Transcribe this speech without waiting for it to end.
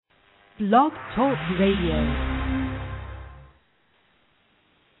Blog Talk Radio.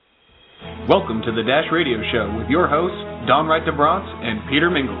 Welcome to the Dash Radio Show with your hosts, Don Wright DeBronce and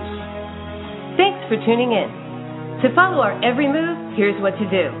Peter Mingles. Thanks for tuning in. To follow our every move, here's what to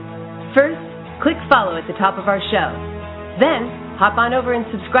do. First, click follow at the top of our show. Then, hop on over and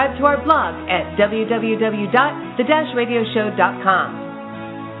subscribe to our blog at www.the-radioshow.com.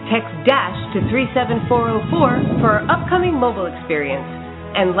 Text DASH to 37404 for our upcoming mobile experience.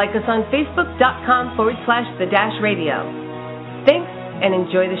 And like us on Facebook.com/the-radio. Thanks, and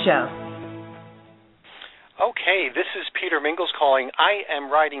enjoy the show. Okay, this is Peter Mingles calling. I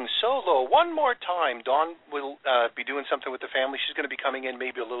am riding solo one more time. Dawn will be doing something with the family. She's going to be coming in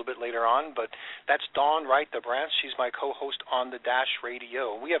maybe a little bit later on, but that's Dawn Wright DeBronce. She's my co-host on the Dash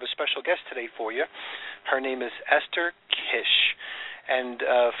Radio. We have a special guest today for you. Her name is Esther Kish. And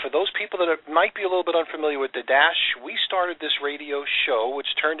for those people that might be a little bit unfamiliar with the Dash, we started this radio show, which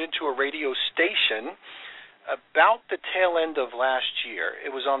turned into a radio station about the tail end of last year.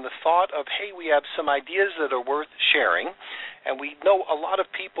 It was on the thought of, hey, we have some ideas that are worth sharing, and we know a lot of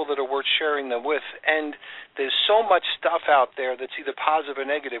people that are worth sharing them with, and there's so much stuff out there that's either positive or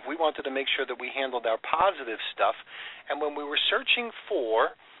negative. We wanted to make sure that we handled our positive stuff, and when we were searching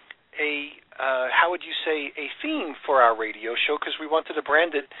for a theme for our radio show, because we wanted to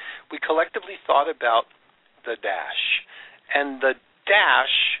brand it, we collectively thought about the Dash. And the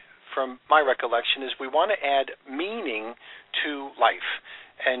Dash, from my recollection, is we want to add meaning to life.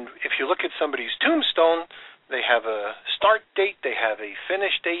 And if you look at somebody's tombstone, they have a start date, they have a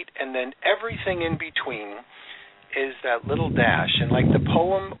finish date, and then everything in between is that little dash. And like the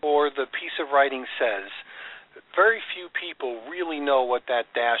poem or the piece of writing says, very few people really know what that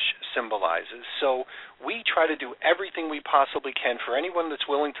dash symbolizes. So we try to do everything we possibly can for anyone that's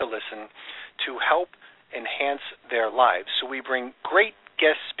willing to listen to help enhance their lives. So we bring great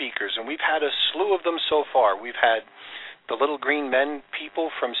guest speakers, and we've had a slew of them so far. We've had the Little Green Men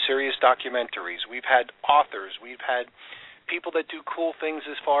people from Serious Documentaries. We've had authors. We've had people that do cool things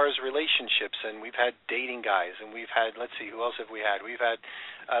as far as relationships, and we've had dating guys, and we've had, let's see, who else have we had? We've had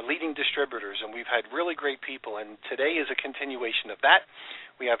leading distributors, and we've had really great people, and today is a continuation of that.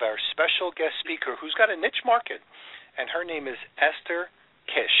 We have our special guest speaker who's got a niche market, and her name is Esther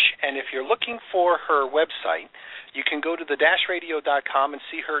Kish. And if you're looking for her website, you can go to the-radio.com and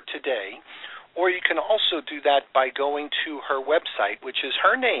see her today, or you can also do that by going to her website, which is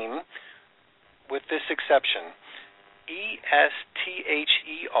her name with this exception, ESTHERKISS.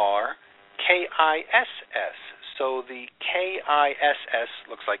 So the KISS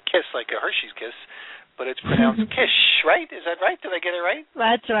looks like kiss, like a Hershey's kiss, but it's pronounced Kish, right? Is that right? Did I get it right?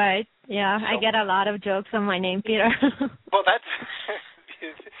 That's right. Yeah, so, I get a lot of jokes on my name, Peter. Well, that's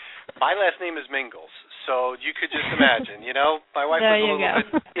my last name is Mingles, so you could just imagine. You know, my wife was a little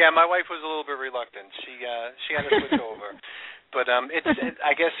bit. Yeah, my wife was a little bit reluctant. She had to switch over. But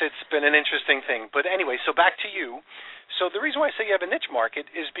I guess it's been an interesting thing. But anyway, so back to you. So the reason why I say you have a niche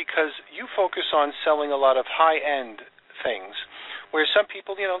market is because you focus on selling a lot of high-end things, where some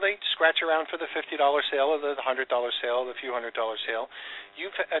people, you know, they scratch around for the $50 sale or the $100 sale, the few $100 sale.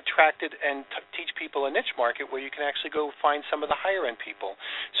 You've attracted and teach people a niche market where you can actually go find some of the higher-end people.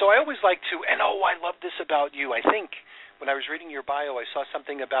 So I always like to, and I love this about you. I think when I was reading your bio, I saw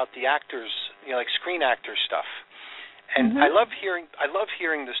something about the actors, you know, like screen actor stuff. And I love hearing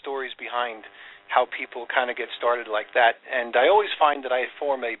the stories behind how people kind of get started like that. And I always find that I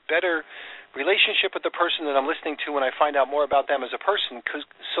form a better relationship with the person that I'm listening to when I find out more about them as a person.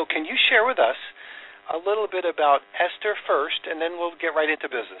 So can you share with us a little bit about Esther first, and then we'll get right into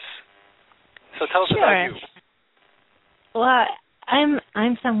business. So tell us about you. Well,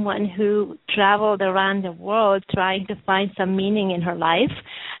 I'm someone who traveled around the world trying to find some meaning in her life.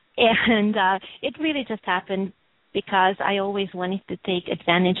 And it really just happened because I always wanted to take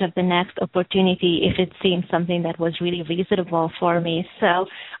advantage of the next opportunity if it seemed something that was really reasonable for me. So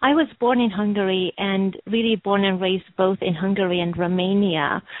I was born in Hungary and really born and raised both in Hungary and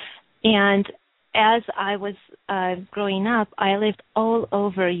Romania. And as I was growing up, I lived all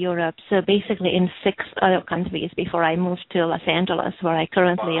over Europe, so basically in 6 other countries before I moved to Los Angeles, where I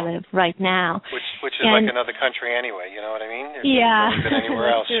currently live right now. Which is like another country anyway, you know what I mean? It's yeah. Than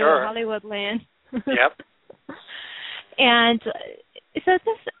anywhere else, sure. Hollywood land. Yep. And so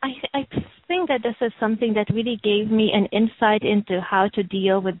I think that this is something that really gave me an insight into how to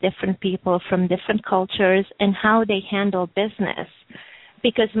deal with different people from different cultures and how they handle business.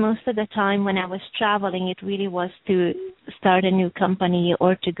 Because most of the time when I was traveling, it really was to start a new company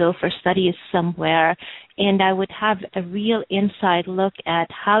or to go for studies somewhere. And I would have a real inside look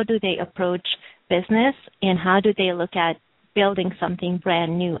at how do they approach business and how do they look at building something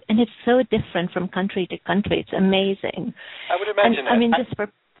brand new. And it's so different from country to country. It's amazing. I would imagine that. I mean, just for...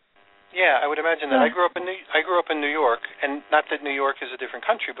 Yeah, I would imagine that. I grew up in New York, and not that New York is a different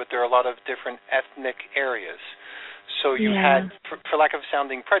country, but there are a lot of different ethnic areas. So you had, for lack of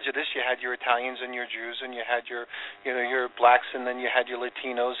sounding prejudice, you had your Italians and your Jews, and you had your blacks, and then you had your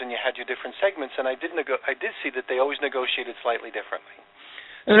Latinos, and you had your different segments. And I did see that they always negotiated slightly differently.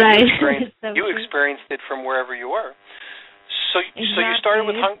 So right. You experienced it from wherever you were. So you started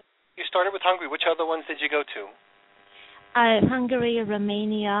with Hungary. Which other ones did you go to? Hungary,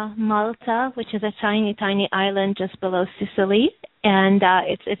 Romania, Malta, which is a tiny, tiny island just below Sicily, and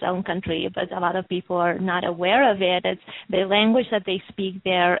it's its own country, but a lot of people are not aware of it. The language that they speak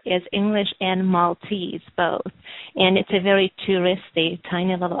there is English and Maltese, both, and it's a very touristy,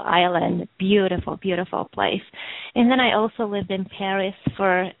 tiny little island. Beautiful, beautiful place. And then I also lived in Paris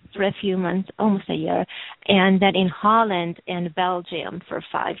for a few months, almost a year, and then in Holland and Belgium for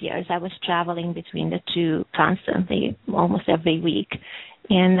 5 years. I was traveling between the two constantly, almost every week.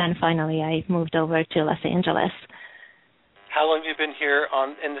 And then finally I moved over to Los Angeles. How long have you been here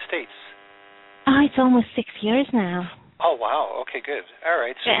in the States? It's almost 6 years now. Oh, wow. Okay, good. All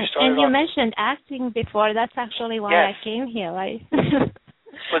right. So you started you mentioned acting before. That's actually why I came here, right?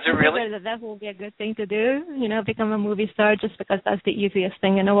 Was it really? That will be a good thing to do, become a movie star just because that's the easiest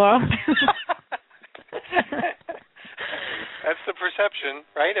thing in the world. That's the perception,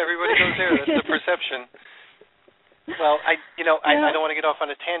 right? Everybody goes there. That's the perception. Well, I don't want to get off on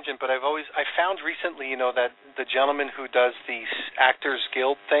a tangent, but I found recently, that the gentleman who does the Actors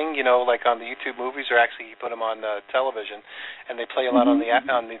Guild thing, like on the YouTube movies, or actually he put them on television, and they play a lot on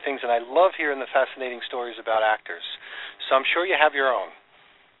the things, and I love hearing the fascinating stories about actors. So I'm sure you have your own.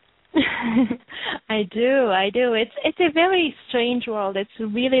 I do. It's a very strange world. It's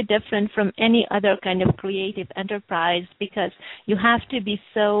really different from any other kind of creative enterprise because you have to be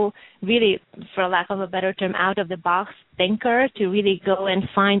so really, for lack of a better term, out of the box thinker to really go and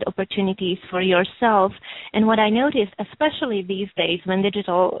find opportunities for yourself. And what I noticed, especially these days when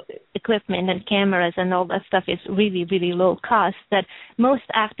digital equipment and cameras and all that stuff is really, really low cost, that most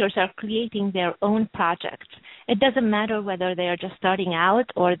actors are creating their own projects. It doesn't matter whether they are just starting out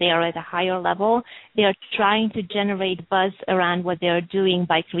or they are at a higher level. They are trying to generate buzz around what they are doing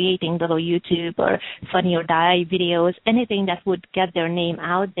by creating little YouTube or funny or die videos, anything that would get their name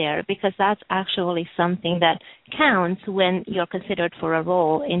out there, because that's actually something that counts when you're considered for a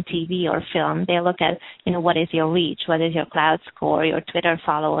role in TV or film. They look at, what is your reach, what is your cloud score, your Twitter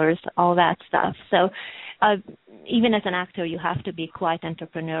followers, all that stuff. So even as an actor, you have to be quite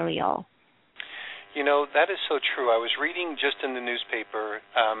entrepreneurial. That is so true. I was reading just in the newspaper,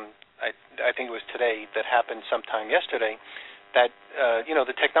 I think it was today, that happened sometime yesterday, that,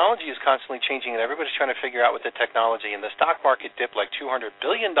 the technology is constantly changing and everybody's trying to figure out what the technology, and the stock market dipped like $200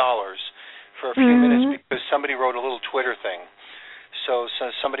 billion for a few minutes because somebody wrote a little Twitter thing. So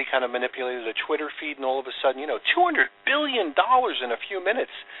somebody kind of manipulated a Twitter feed, and all of a sudden, $200 billion in a few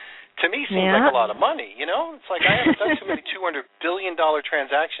minutes. To me, seems like a lot of money. It's like I haven't done too many $200 billion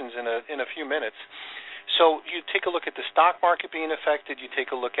transactions in a few minutes. So you take a look at the stock market being affected. You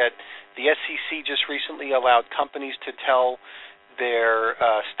take a look at the SEC just recently allowed companies to tell their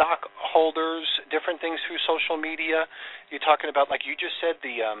stockholders different things through social media. You're talking about, like you just said,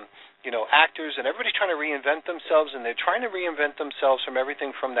 the actors, and everybody's trying to reinvent themselves, and they're trying to reinvent themselves from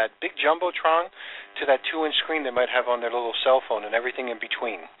everything from that big jumbotron to that 2-inch screen they might have on their little cell phone and everything in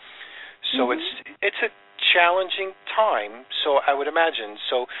between. So it's a challenging time, so I would imagine.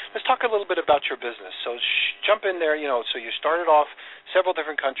 So let's talk a little bit about your business. So jump in there, so you started off several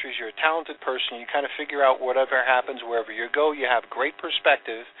different countries. You're a talented person. You kind of figure out whatever happens, wherever you go. You have great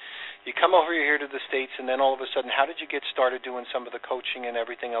perspective. You come over here to the States, and then all of a sudden, how did you get started doing some of the coaching and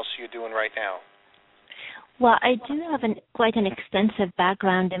everything else you're doing right now? Well, I do have quite an extensive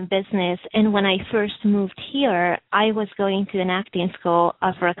background in business, and when I first moved here, I was going to an acting school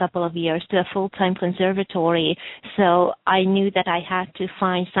for a couple of years to a full-time conservatory, so I knew that I had to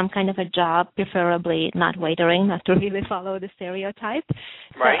find some kind of a job, preferably not waitering, not to really follow the stereotype.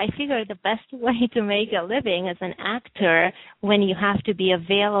 Right. So I figured the best way to make a living as an actor, when you have to be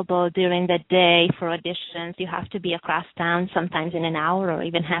available during the day for auditions, you have to be across town sometimes in an hour or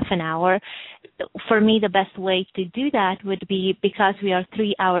even half an hour. For me, the best way to do that would be, because we are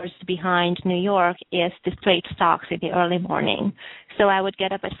 3 hours behind New York, is to trade stocks in the early morning. So I would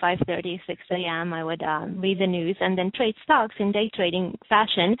get up at 5:30, 6 a.m. I would read the news and then trade stocks in day trading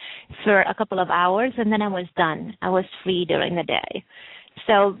fashion for a couple of hours, and then I was done. I was free during the day.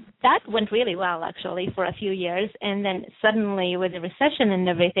 So that went really well, actually, for a few years. And then suddenly, with the recession and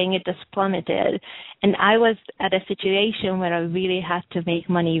everything, it just plummeted. And I was at a situation where I really had to make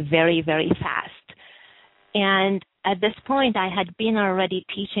money very, very fast. And at this point, I had been already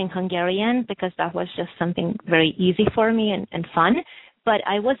teaching Hungarian because that was just something very easy for me and fun. But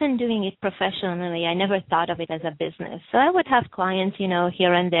I wasn't doing it professionally. I never thought of it as a business. So I would have clients,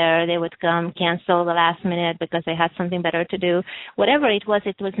 here and there. They would come, cancel the last minute because they had something better to do. Whatever it was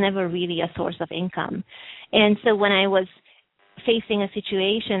never really a source of income. And so when I was facing a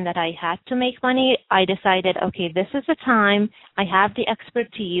situation that I had to make money, I decided, okay, this is the time. I have the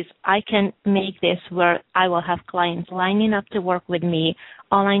expertise. I can make this where I will have clients lining up to work with me.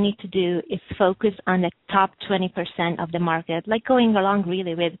 All I need to do is focus on the top 20% of the market, like going along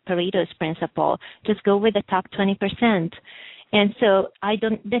really with Pareto's principle. Just go with the top 20%. And so I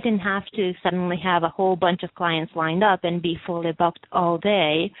didn't have to suddenly have a whole bunch of clients lined up and be fully booked all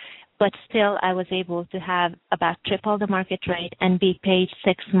day. But still, I was able to have about triple the market rate and be paid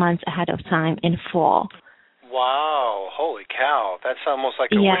 6 months ahead of time in full. Wow. Holy cow. That's almost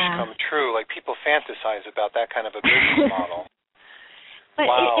like a wish come true. Like people fantasize about that kind of a business model. But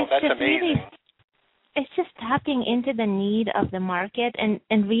wow, that's amazing. It's just tapping into the need of the market and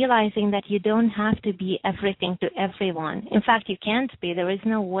realizing that you don't have to be everything to everyone. In fact, you can't be. There is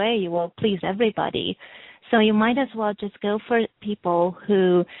no way you will please everybody. So you might as well just go for people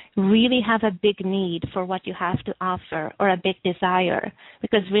who really have a big need for what you have to offer or a big desire,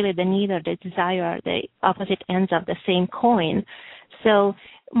 because really the need or the desire are the opposite ends of the same coin. So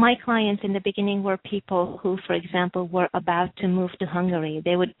my clients in the beginning were people who, for example, were about to move to Hungary.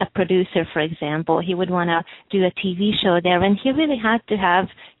 A producer, for example, he would want to do a TV show there, and he really had to have,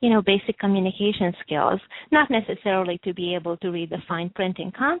 basic communication skills, not necessarily to be able to read the fine print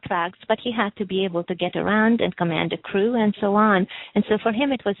in contracts, but he had to be able to get around and command a crew and so on. And so for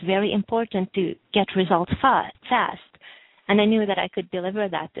him, it was very important to get results fast. And I knew that I could deliver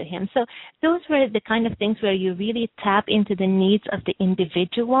that to him. So those were the kind of things where you really tap into the needs of the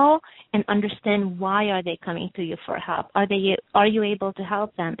individual and understand why are they coming to you for help. Are you able to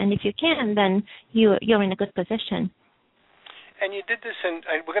help them? And if you can, then you're in a good position. And you did this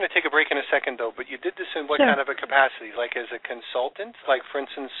we're going to take a break in a second, though, but you did this in what Sure. kind of a capacity? Like as a consultant? Like, for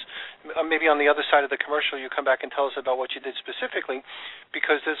instance, maybe on the other side of the commercial, you come back and tell us about what you did specifically,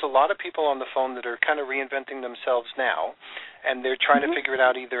 because there's a lot of people on the phone that are kind of reinventing themselves now, and they're trying to figure it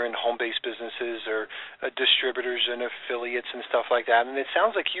out either in home-based businesses or distributors and affiliates and stuff like that. And it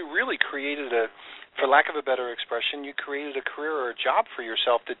sounds like you really created for lack of a better expression, you created a career or a job for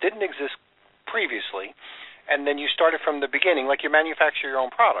yourself that didn't exist previously. And then you started from the beginning, like you manufacture your own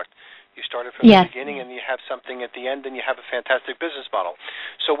product. You started from the beginning, and you have something at the end, and you have a fantastic business model.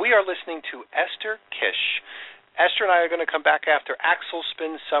 So we are listening to Esther Kish. Esther and I are going to come back after Axel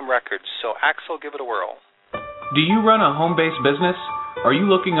spins some records. So, Axel, give it a whirl. Do you run a home-based business? Are you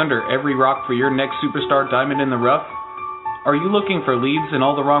looking under every rock for your next superstar diamond in the rough? Are you looking for leads in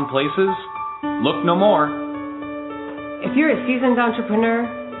all the wrong places? Look no more. If you're a seasoned entrepreneur,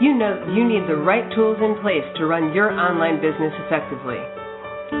 you know you need the right tools in place to run your online business effectively.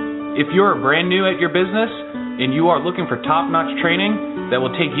 If you're brand new at your business and you are looking for top-notch training that will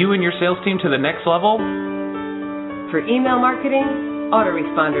take you and your sales team to the next level, for email marketing,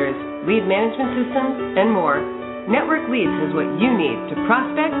 autoresponders, lead management systems, and more, Network Leads is what you need to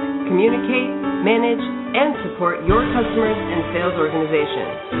prospect, communicate, manage, and support your customers and sales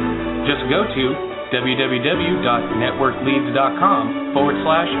organizations. just go to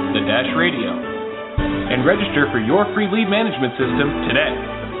www.networkleads.com/the-radio and register for your free lead management system today.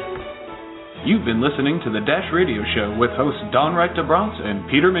 You've been listening to the Dash Radio Show with hosts Don Wright DeBronce and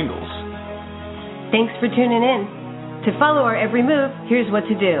Peter Mingles. Thanks for tuning in. To follow our every move, here's what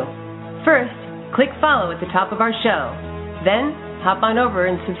to do. First, click follow at the top of our show. Then, hop on over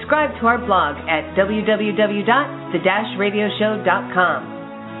and subscribe to our blog at www.the-radioshow.com.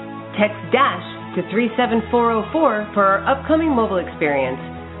 Text DASH to 37404 for our upcoming mobile experience,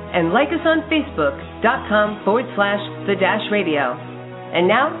 and like us on Facebook.com/the-radio. And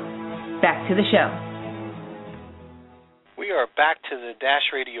now, back to the show. We are back to the Dash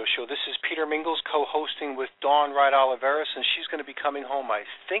Radio Show. This is Peter Mingles co-hosting with Dawn Wright Oliveris, and she's going to be coming home, I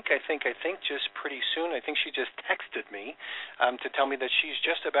think just pretty soon. I think she just texted me to tell me that she's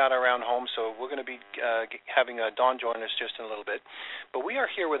just about around home, so we're going to be having Dawn join us just in a little bit. But we are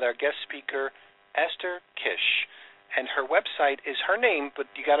here with our guest speaker, Esther Kish, and her website is her name, but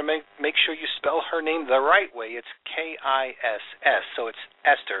you got to make sure you spell her name the right way. It's Kiss, so it's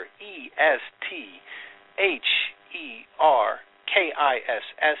Esther, ESTHERKISS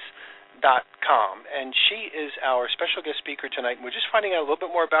and she is our special guest speaker tonight. We're just finding out a little bit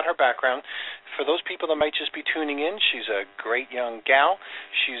more about her background. For those people that might just be tuning in, she's a great young gal.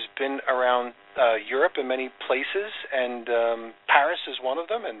 She's been around Europe in many places, and Paris is one of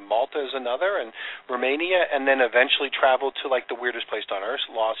them, and Malta is another, and Romania, and then eventually traveled to like the weirdest place on earth,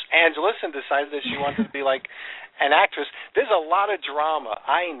 Los Angeles, and decided that she wanted to be like an actress. There's a lot of drama,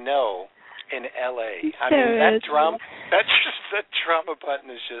 I know, in L.A. I mean, that drama button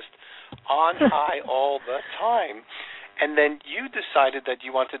is just on high all the time. And then you decided that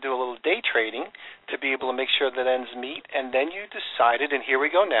you want to do a little day trading to be able to make sure that ends meet, and then you decided, and here we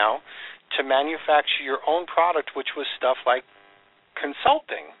go now, to manufacture your own product, which was stuff like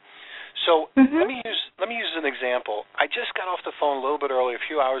consulting. So let me use an example. I just got off the phone a little bit earlier, a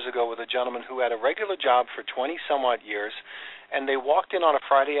few hours ago, with a gentleman who had a regular job for 20-some-odd years, and they walked in on a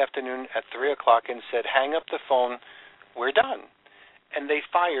Friday afternoon at 3 o'clock and said, hang up the phone, we're done. And they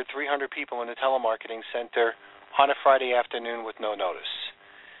fired 300 people in the telemarketing center on a Friday afternoon with no notice.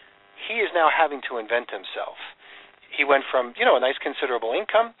 He is now having to invent himself. He went from, a nice considerable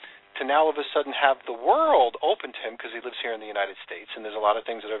income to now all of a sudden have the world open to him because he lives here in the United States, and there's a lot of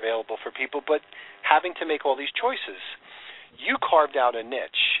things that are available for people, but having to make all these choices. You carved out a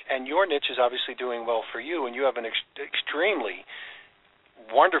niche, and your niche is obviously doing well for you, and you have an extremely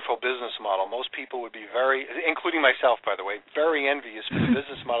wonderful business model. Most people would be very, including myself, by the way, very envious for the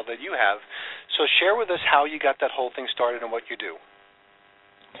business model that you have. So share with us how you got that whole thing started and what you do.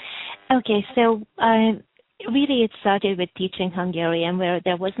 Okay, so really it started with teaching Hungarian, where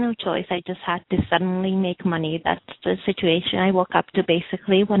there was no choice. I just had to suddenly make money. That's the situation I woke up to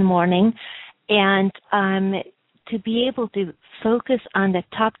basically one morning. And to be able to focus on the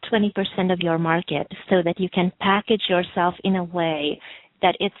top 20% of your market so that you can package yourself in a way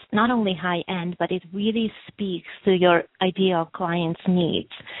that it's not only high-end, but it really speaks to your ideal client's needs.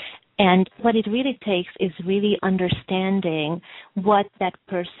 And what it really takes is really understanding what that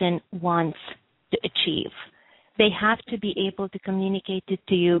person wants to achieve. They have to be able to communicate it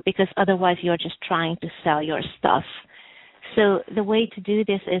to you, because otherwise you're just trying to sell your stuff. So the way to do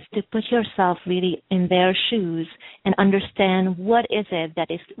this is to put yourself really in their shoes and understand what is it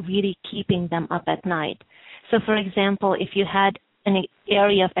that is really keeping them up at night. So, for example, if you had an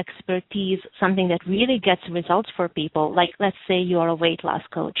area of expertise, something that really gets results for people, like let's say you're a weight loss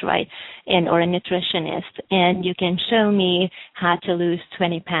coach, right, or a nutritionist, and you can show me how to lose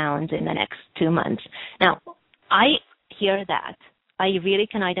 20 pounds in the next 2 months. Now, I hear that. I really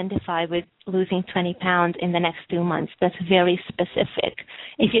can identify with losing 20 pounds in the next 2 months. That's very specific.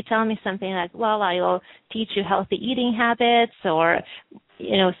 If you tell me something like, well, I'll teach you healthy eating habits, or,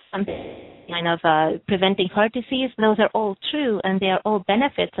 something kind of preventing heart disease, those are all true, and they are all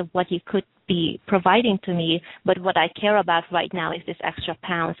benefits of what you could be providing to me. But what I care about right now is this extra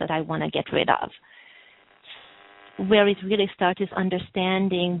pounds that I want to get rid of. Where it really starts is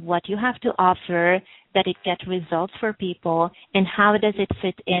understanding what you have to offer, that it gets results for people, and how does it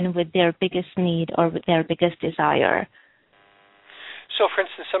fit in with their biggest need or with their biggest desire. So, for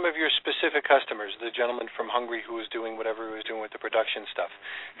instance, some of your specific customers, the gentleman from Hungary who was doing whatever he was doing with the production stuff,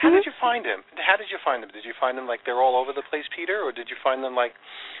 how did you find him? How did you find them? Did you find them like they're all over the place, Peter, or did you find them like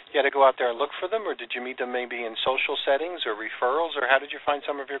you had to go out there and look for them, or did you meet them maybe in social settings or referrals, or how did you find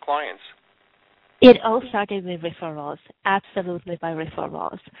some of your clients? It all started with referrals, absolutely by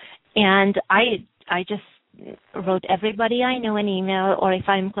referrals. And I just wrote everybody I know an email, or if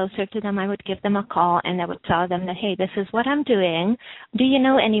I'm closer to them, I would give them a call, and I would tell them that, hey, this is what I'm doing. Do you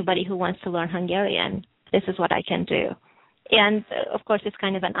know anybody who wants to learn Hungarian? This is what I can do. And, of course, it's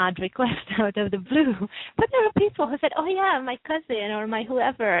kind of an odd request out of the blue. But there are people who said, oh, yeah, my cousin or my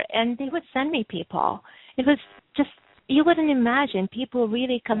whoever, and they would send me people. It was just, you wouldn't imagine, people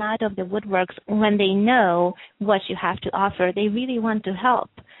really come out of the woodworks when they know what you have to offer. They really want to help.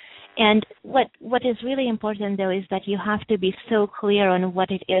 And what is really important, though, is that you have to be so clear on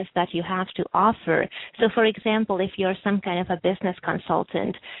what it is that you have to offer. So, for example, if you're some kind of a business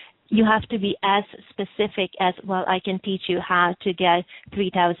consultant, you have to be as specific as, well, I can teach you how to get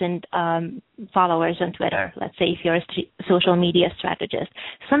 3,000 followers on Twitter, let's say, if you're a social media strategist.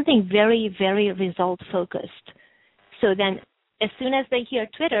 Something very, very result-focused. So then as soon as they hear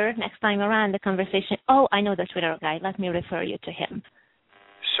Twitter, next time around, the conversation, oh, I know the Twitter guy, let me refer you to him.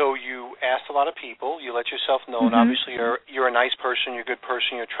 So you asked a lot of people, you let yourself known. Obviously, you're a nice person, you're a good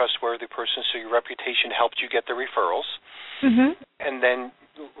person, you're a trustworthy person, so your reputation helped you get the referrals. And then,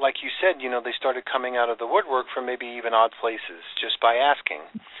 like you said, they started coming out of the woodwork from maybe even odd places just by asking.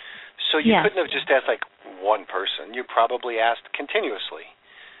 So you couldn't have just asked like one person. You probably asked continuously.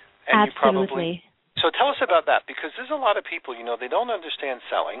 And Absolutely. So tell us about that, because there's a lot of people, they don't understand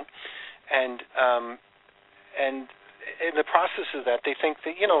selling, and in the process of that, they think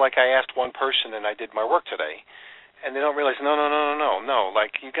that, like I asked one person and I did my work today, and they don't realize, no,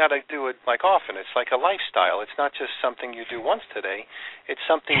 like you got to do it like often. It's like a lifestyle. It's not just something you do once today. It's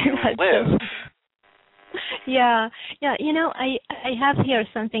something you live. Yeah. I have here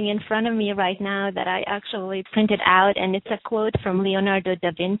something in front of me right now that I actually printed out, and it's a quote from Leonardo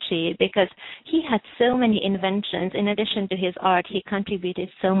da Vinci, because he had so many inventions. In addition to his art, he contributed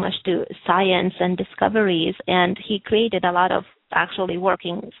so much to science and discoveries, and he created a lot of actually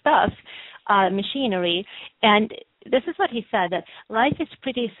working stuff, machinery. And this is what he said, that life is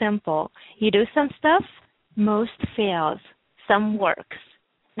pretty simple. You do some stuff, most fails, some works.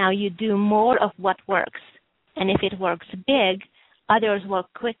 Now you do more of what works, and if it works big, others will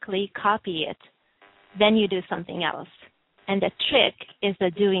quickly copy it. Then you do something else, and the trick is the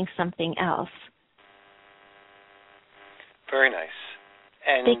doing something else. Very nice.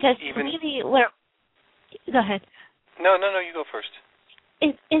 And because even really, go ahead. No, you go first.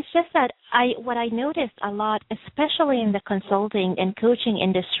 It's just that what I noticed a lot, especially in the consulting and coaching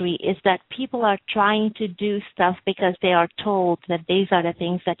industry, is that people are trying to do stuff because they are told that these are the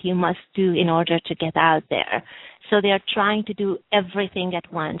things that you must do in order to get out there. So they are trying to do everything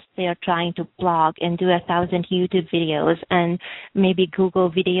at once. They are trying to blog and do 1,000 YouTube videos and maybe Google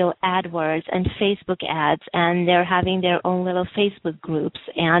Video AdWords and Facebook ads, and they're having their own little Facebook groups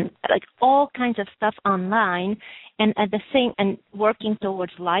and like all kinds of stuff online, and at the same and working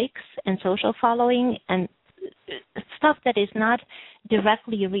towards likes and social following and stuff that is not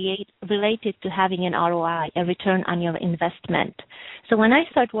directly related to having an ROI, a return on your investment. So when I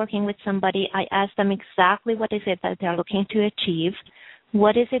start working with somebody, I ask them exactly what is it that they're looking to achieve,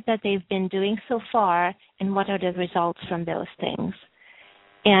 what is it that they've been doing so far, and what are the results from those things.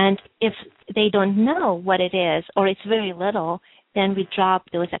 And if they don't know what it is, or it's very little, then we drop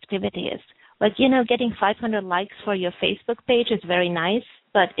those activities. But, getting 500 likes for your Facebook page is very nice,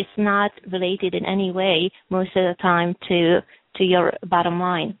 but it's not related in any way most of the time to your bottom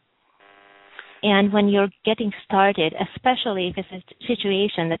line. And when you're getting started, especially if it's a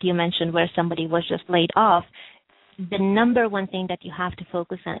situation that you mentioned where somebody was just laid off, the number one thing that you have to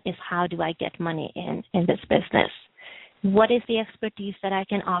focus on is how do I get money in this business? What is the expertise that I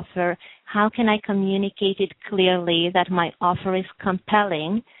can offer? How can I communicate it clearly that my offer is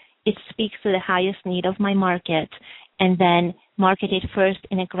compelling? It speaks to the highest need of my market, and then market it first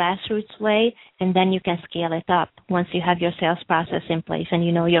in a grassroots way, and then you can scale it up. Once you have your sales process in place and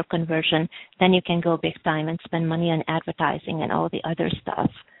you know your conversion, then you can go big time and spend money on advertising and all the other stuff.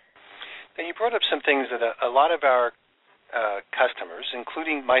 Now, you brought up some things that a lot of our customers,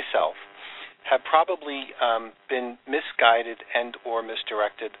 including myself, have probably been misguided and or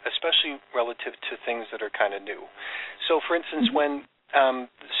misdirected, especially relative to things that are kind of new. So, for instance, when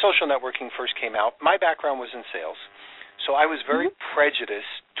social networking first came out, my background was in sales. So I was very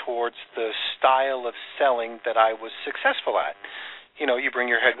prejudiced towards the style of selling that I was successful at. You bring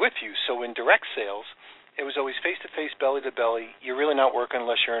your head with you. So in direct sales, it was always face-to-face, belly-to-belly. You're really not working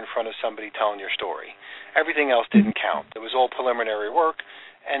unless you're in front of somebody telling your story. Everything else didn't count. It was all preliminary work,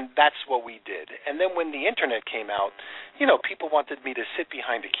 and that's what we did. And then when the Internet came out, people wanted me to sit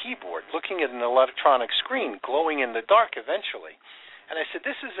behind a keyboard, looking at an electronic screen, glowing in the dark eventually. And I said,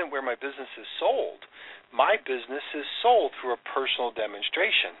 this isn't where my business is sold. My business is sold through a personal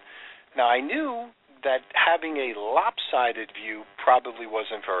demonstration. Now, I knew that having a lopsided view probably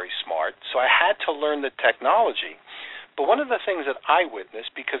wasn't very smart, so I had to learn the technology. But one of the things that I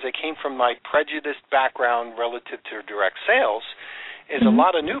witnessed, because I came from my prejudiced background relative to direct sales, is a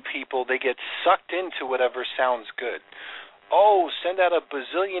lot of new people, they get sucked into whatever sounds good. Oh, send out a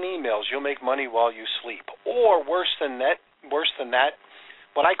bazillion emails, you'll make money while you sleep. Or worse than that,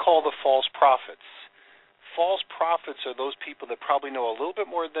 what I call the false prophets. False prophets are those people that probably know a little bit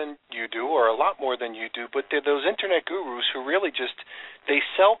more than you do or a lot more than you do, but they're those internet gurus who really they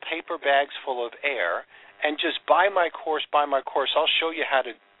sell paper bags full of air and just buy my course, I'll show you how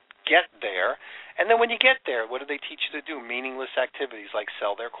to get there. And then when you get there, what do they teach you to do? Meaningless activities like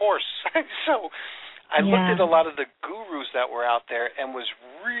sell their course. So I looked at a lot of the gurus that were out there and was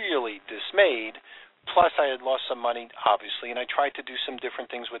really dismayed. Plus, I had lost some money, obviously, and I tried to do some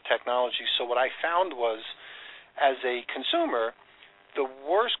different things with technology. So what I found was, as a consumer, the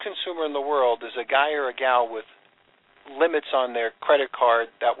worst consumer in the world is a guy or a gal with limits on their credit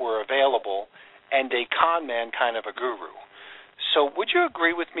card that were available and a con man kind of a guru. So would you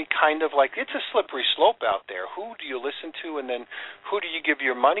agree with me kind of like it's a slippery slope out there? Who do you listen to, and then who do you give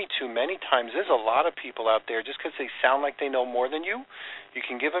your money to? Many times there's a lot of people out there just because they sound like they know more than you. You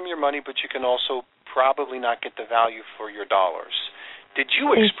can give them your money, but you can also probably not get the value for your dollars. Did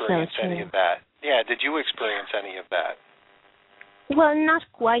you experience any of that? Yeah, did you experience any of that? Well, not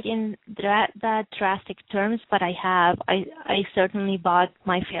quite in that drastic terms, but I have. I certainly bought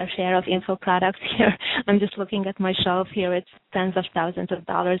my fair share of info products here. I'm just looking at my shelf here. It's tens of thousands of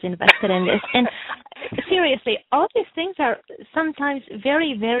dollars invested in this. And seriously, all these things are sometimes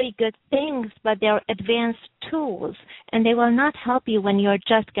very, very good things, but they're advanced tools, and they will not help you when you're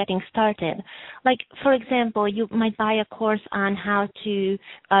just getting started. Like, for example, you might buy a course on how to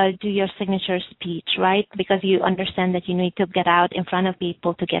do your signature speech, right? Because you understand that you need to get out in front of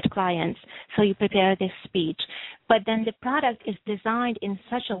people to get clients. So you prepare this speech. But then the product is designed in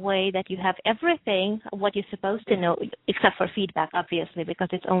such a way that you have everything, what you're supposed to know, except for feedback, obviously, because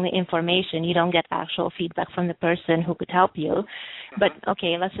it's only information. You don't get actual feedback from the person who could help you. But,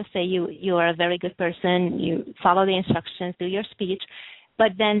 okay, let's just say you are a very good person. You follow the instructions, do your speech.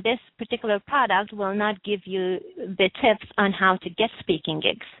 But then this particular product will not give you the tips on how to get speaking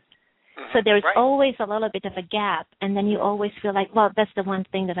gigs. So there's always a little bit of a gap, and then you always feel like, well, that's the one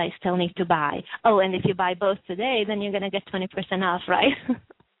thing that I still need to buy. Oh, and if you buy both today, then you're going to get 20% off, right?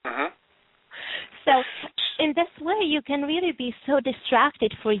 So in this way, you can really be so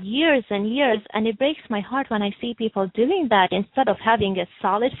distracted for years and years, and it breaks my heart when I see people doing that instead of having a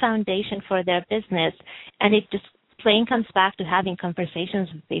solid foundation for their business, and it just plain comes back to having conversations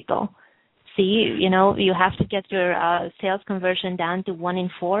with people. See, you know, you have to get your sales conversion down to 1 in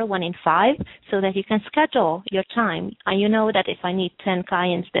 4, 1 in 5, so that you can schedule your time. And you know that if I need 10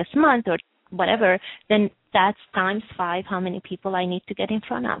 clients this month or whatever, then that's times 5 how many people I need to get in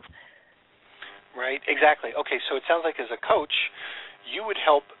front of. Right, exactly. Okay, so it sounds like as a coach, you would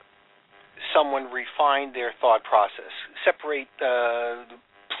help someone refine their thought process, separate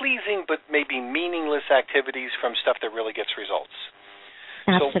pleasing but maybe meaningless activities from stuff that really gets results.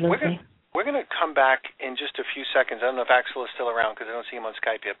 Absolutely. So we're going to come back in just a few seconds. I don't know if Axel is still around because I don't see him on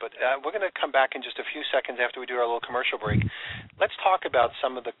Skype yet, but we're going to come back in just a few seconds after we do our little commercial break. Let's talk about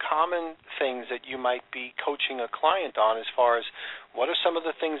some of the common things that you might be coaching a client on, as far as what are some of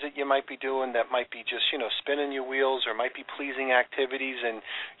the things that you might be doing that might be just, you know, spinning your wheels, or might be pleasing activities and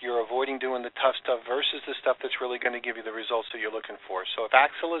you're avoiding doing the tough stuff versus the stuff that's really going to give you the results that you're looking for. So if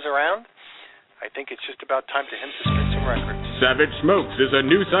Axel is around, I think it's just about time for him to spin some records. Savage Smokes is a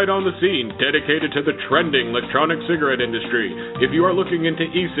new site on the scene dedicated to the trending electronic cigarette industry. If you are looking into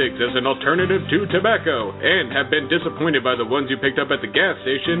e-cigs as an alternative to tobacco and have been disappointed by the ones you picked up at the gas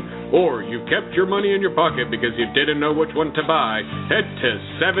station, or you've kept your money in your pocket because you didn't know which one to buy, head to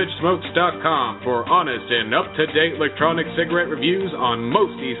SavageSmokes.com for honest and up-to-date electronic cigarette reviews on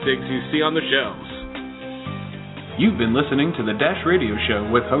most e-cigs you see on the shelves. You've been listening to the Dash Radio Show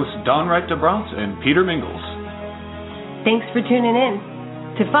with hosts Don Wright DeBronce and Peter Mingles. Thanks for tuning in.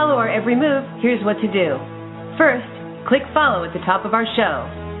 To follow our every move, here's what to do. First, click follow at the top of our show.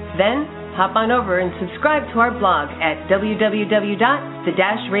 Then, hop on over and subscribe to our blog at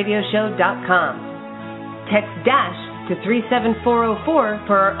www.the-radioshow.com. Text DASH to 37404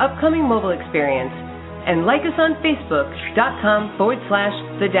 for our upcoming mobile experience. And like us on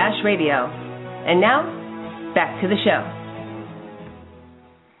Facebook.com/the-radio. And now, back to the show.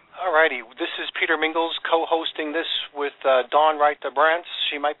 All righty. This is Peter Mingles co-hosting this with Dawn Wright DeBronce.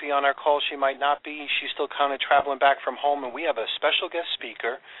 She might be on our call. She might not be. She's still kind of traveling back from home. And we have a special guest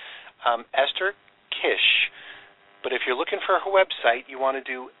speaker, Esther Kish. But if you're looking for her website, you want to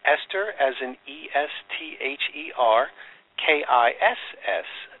do Esther as in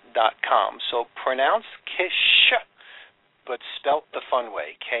ESTHERKISS.com. So pronounce Kish, but spelt the fun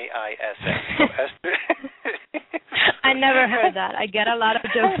way, KISS. So Esther. I never heard that. I get a lot of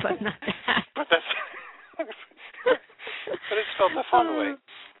jokes, but not that. But it's spelled the fun way.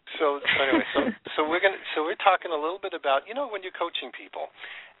 So anyway, so we're talking a little bit about, you know, when you're coaching people,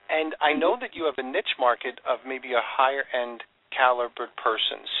 and I know that you have a niche market of maybe a higher end calibered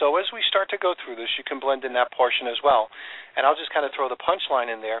person. So as we start to go through this, you can blend in that portion as well. And I'll just kind of throw the punchline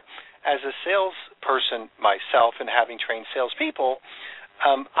in there. As a salesperson myself and having trained salespeople,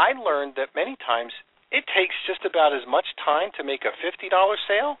 I learned that many times it takes just about as much time to make a $50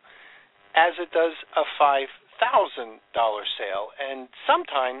 sale as it does a $5,000 sale. And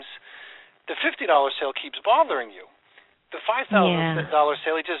sometimes the $50 sale keeps bothering you. The $5,000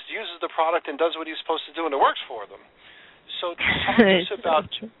 sale, he just uses the product and does what he's supposed to do, and it works for them. So talk to us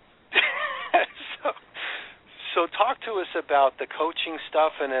about So talk to us about the coaching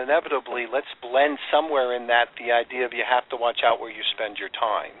stuff, and inevitably, let's blend somewhere in that the idea of you have to watch out where you spend your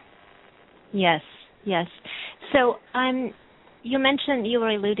time. Yes. So you mentioned, you were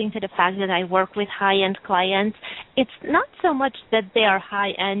alluding to the fact that I work with high-end clients. It's not so much that they are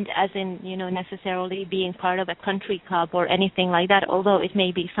high-end as in, necessarily being part of a country club or anything like that, although it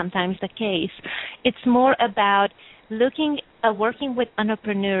may be sometimes the case. It's more about working with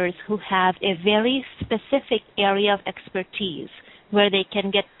entrepreneurs who have a very specific area of expertise where they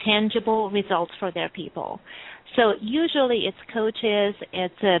can get tangible results for their people. So usually it's coaches,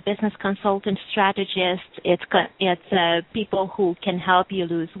 it's business consultants, strategists, it's people who can help you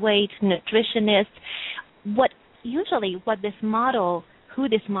lose weight, nutritionists. Who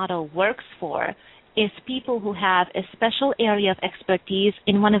this model works for is people who have a special area of expertise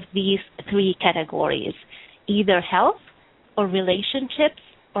in one of these three categories, either health or relationships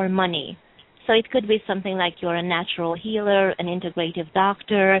or money. So it could be something like you're a natural healer, an integrative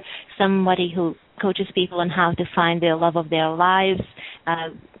doctor, somebody who coaches people on how to find the love of their lives.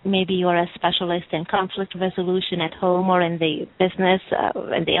 Maybe you're a specialist in conflict resolution at home or in the business,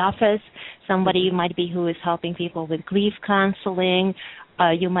 in the office. Somebody might be who is helping people with grief counseling.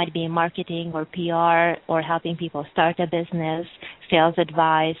 You might be in marketing or PR or helping people start a business, sales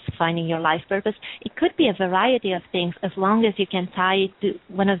advice, finding your life purpose. It could be a variety of things as long as you can tie it to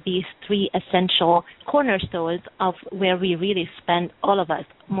one of these three essential cornerstones of where we really spend, all of us,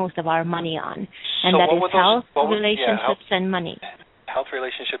 most of our money on. And that is health, relationships, and money. Health,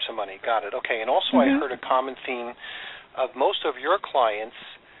 relationships, and money. Got it. Okay. And also I heard a common theme of most of your clients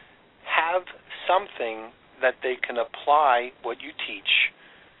have something that they can apply what you teach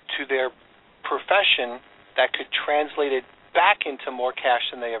to their profession that could translate it back into more cash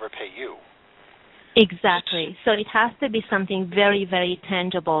than they ever pay you. Exactly. So it has to be something very, very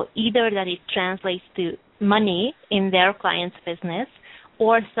tangible, either that it translates to money in their client's business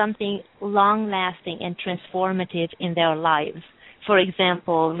or something long-lasting and transformative in their lives. For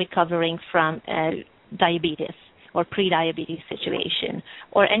example, recovering from diabetes or pre-diabetes situation,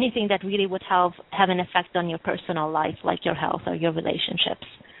 or anything that really would have an effect on your personal life, like your health or your relationships.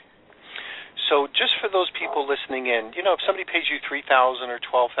 So just for those people listening in, if somebody pays you $3,000 or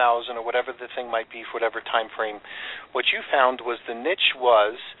 $12,000 or whatever the thing might be for whatever time frame, what you found was the niche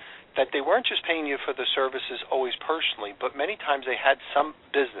was that they weren't just paying you for the services always personally, but many times they had some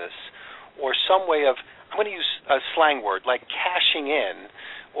business or some way of, I'm going to use a slang word, like cashing in,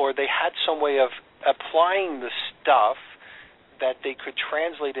 or they had some way of applying the stuff that they could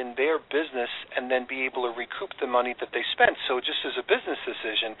translate in their business and then be able to recoup the money that they spent. So just as a business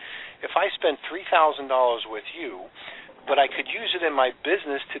decision, if I spend $3,000 with you, but I could use it in my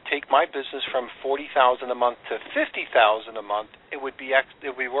business to take my business from $40,000 a month to $50,000 a month, it would be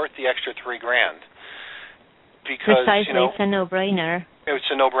worth the extra $3,000. Because precisely, it's a no-brainer. It's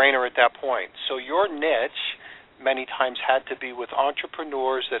a no-brainer at that point. So your niche many times had to be with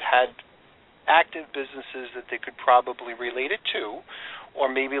entrepreneurs that had active businesses that they could probably relate it to, or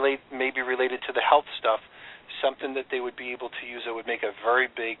maybe related to the health stuff, something that they would be able to use that would make a very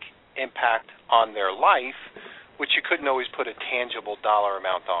big impact on their life, which you couldn't always put a tangible dollar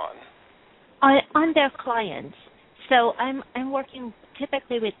amount on. On their clients. So I'm working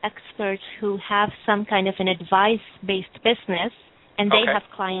typically with experts who have some kind of an advice-based business, and they have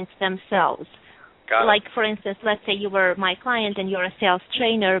clients themselves. Like, for instance, let's say you were my client and you're a sales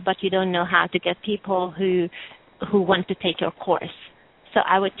trainer, but you don't know how to get people who want to take your course. So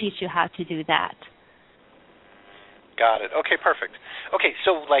I would teach you how to do that. Got it. Okay, perfect. Okay,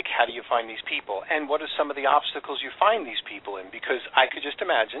 so, how do you find these people? And what are some of the obstacles you find these people in? Because I could just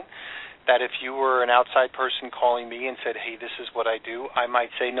imagine that if you were an outside person calling me and said, hey, this is what I do, I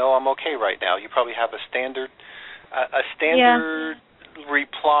might say, no, I'm okay right now. You probably have a standard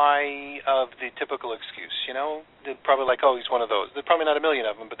reply of the typical excuse, They're probably like, oh, he's one of those. There's probably not a million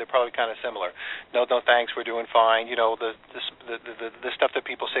of them, but they're probably kind of similar. No, thanks, we're doing fine. The stuff that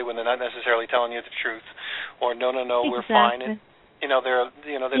people say when they're not necessarily telling you the truth, or no, we're fine. And they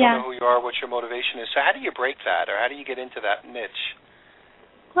don't know who you are, what your motivation is. So how do you break that, or how do you get into that niche?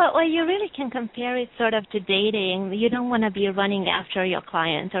 Well, you really can compare it sort of to dating. You don't want to be running after your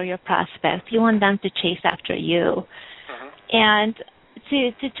client or your prospect. You want them to chase after you. And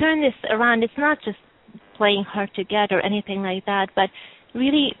to turn this around, it's not just playing hard to get or anything like that, but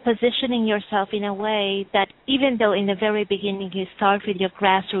really positioning yourself in a way that even though in the very beginning you start with your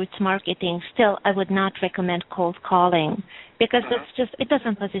grassroots marketing, still I would not recommend cold calling because it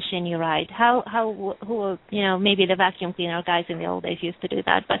doesn't position you right. Maybe the vacuum cleaner guys in the old days used to do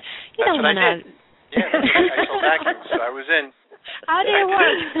that, but you That's don't want to. Yeah, I sold vacuums, so I was in. How do you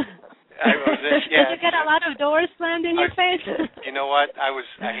work? Did you get a lot of doors slammed in your face? You know what? I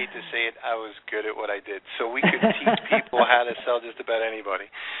hate to say it, I was good at what I did. So we could teach people how to sell just about anybody.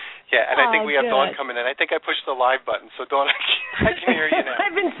 Yeah, and I think we have Dawn coming in. I think I pushed the live button. So, Dawn, I can hear you now.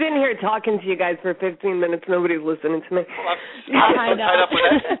 I've been sitting here talking to you guys for 15 minutes. Nobody's listening to me. Well, I'm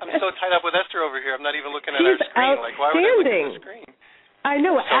so tied up with Esther over here. I'm not even looking at her screen. Like, why would I look at the screen? I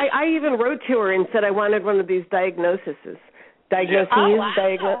know. So, I even wrote to her and said I wanted one of these diagnoses. I would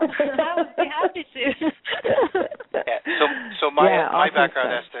be happy to. So my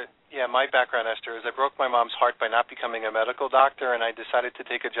background, stuff. Esther. Yeah, my background, Esther, is I broke my mom's heart by not becoming a medical doctor, and I decided to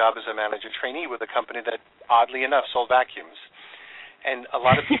take a job as a manager trainee with a company that, oddly enough, sold vacuums. And a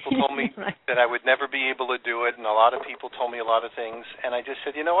lot of people told me that I would never be able to do it, and a lot of people told me a lot of things, and I just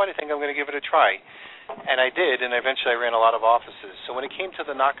said, you know what, I think I'm going to give it a try. And I did, and eventually I ran a lot of offices. So when it came to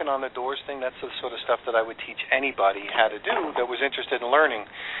the knocking on the doors thing, that's the sort of stuff that I would teach anybody how to do that was interested in learning.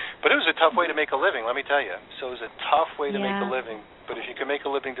 But it was a tough way to make a living, let me tell you. So it was a tough way to make a living. But if you could make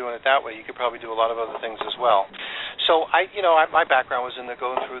a living doing it that way, you could probably do a lot of other things as well. So my background was in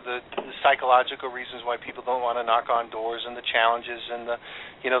going through the psychological reasons why people don't want to knock on doors, and the challenges, and the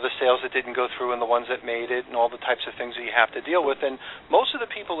sales that didn't go through and the ones that made it, and all the types of things that you have to deal with. And most of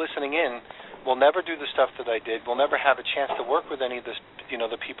the people listening in will never do the stuff that I did. Will never have a chance to work with any of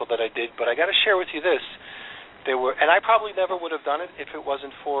the people that I did. But I got to share with you this. And I probably never would have done it if it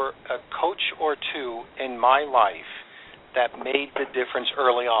wasn't for a coach or two in my life that made the difference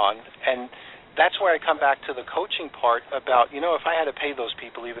early on. And that's where I come back to the coaching part about, if I had to pay those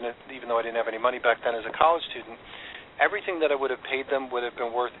people, even though I didn't have any money back then as a college student, everything that I would have paid them would have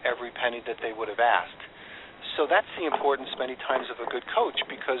been worth every penny that they would have asked. So that's the importance many times of a good coach,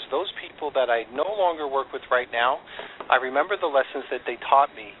 because those people that I no longer work with right now, I remember the lessons that they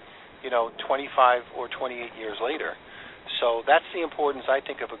taught me, 25 or 28 years later. So that's the importance, I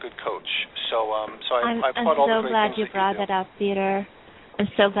think, of a good coach. I'm so glad you brought that up, Peter. I'm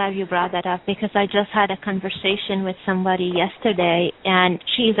so glad you brought that up, because I just had a conversation with somebody yesterday, and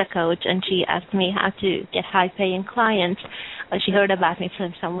she's a coach, and she asked me how to get high-paying clients. She heard about me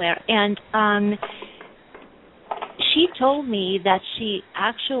from somewhere, and she told me that she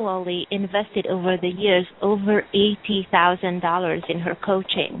actually invested over the years over $80,000 in her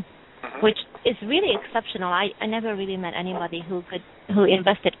coaching, which is really exceptional. I never really met anybody who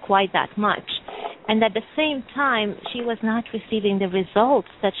invested quite that much. And at the same time, she was not receiving the results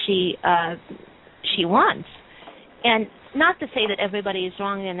that she wants. And not to say that everybody is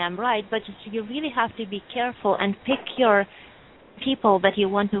wrong and I'm right, but you really have to be careful and pick your people that you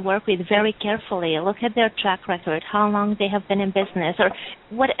want to work with very carefully. Look at their track record, how long they have been in business, or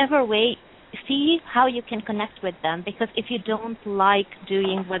whatever way. See how you can connect with them, because if you don't like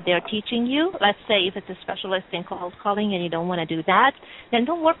doing what they're teaching you, let's say if it's a specialist in cold calling and you don't want to do that, then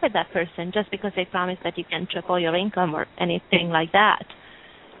don't work with that person just because they promise that you can triple your income or anything like that.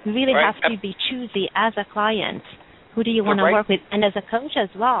 You really have to be choosy as a client. Who do you want to work with? And as a coach as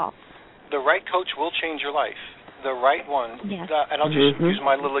well. The right coach will change your life. The right one. Yes. And I'll just use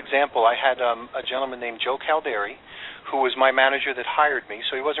my little example. I had a gentleman named Joe Calderi, who was my manager that hired me.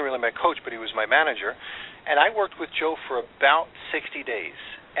 So he wasn't really my coach, but he was my manager. And I worked with Joe for about 60 days.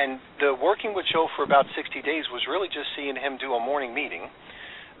 And the working with Joe for about 60 days was really just seeing him do a morning meeting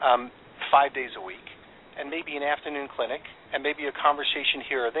 5 days a week, and maybe an afternoon clinic, and maybe a conversation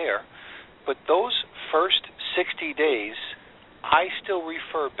here or there. But those first 60 days I still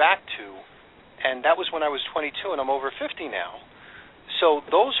refer back to, and that was when I was 22, and I'm over 50 now. So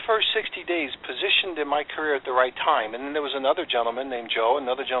those first 60 days positioned in my career at the right time. And then there was another gentleman named Joe,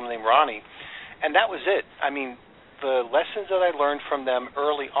 another gentleman named Ronnie, and that was it. I mean, the lessons that I learned from them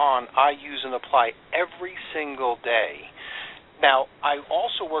early on, I use and apply every single day. Now, I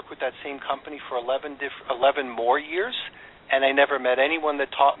also worked with that same company for 11 more years, and I never met anyone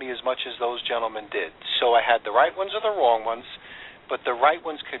that taught me as much as those gentlemen did. So I had the right ones or the wrong ones, but the right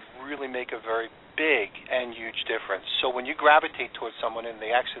ones could really make a very big and huge difference. So when you gravitate towards someone and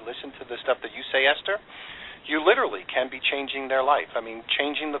they actually listen to the stuff that you say, Esther, you literally can be changing their life. I mean,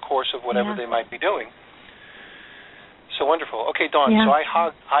 changing the course of whatever they might be doing. So wonderful. Okay, Dawn, so I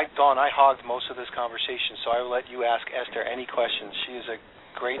hogged most of this conversation, so I will let you ask Esther any questions. She is a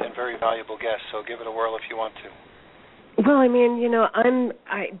great and very valuable guest, so give it a whirl if you want to. Well, I mean,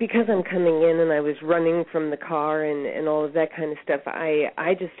 because I'm coming in and I was running from the car and all of that kind of stuff,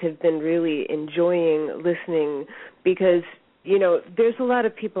 I just have been really enjoying listening because, there's a lot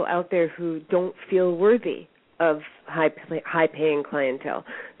of people out there who don't feel worthy of high-paying clientele.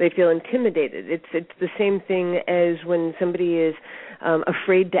 They feel intimidated. It's the same thing as when somebody is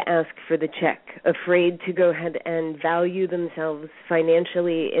afraid to ask for the check, afraid to go ahead and value themselves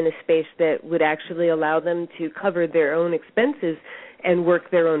financially in a space that would actually allow them to cover their own expenses and work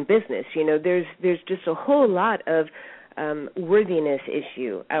their own business. You know, there's just a whole lot of worthiness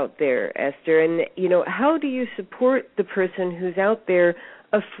issue out there, Esther. And, you know, how do you support the person who's out there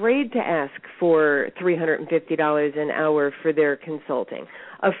afraid to ask for $350 an hour for their consulting,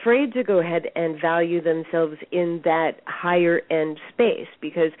 afraid to go ahead and value themselves in that higher end space?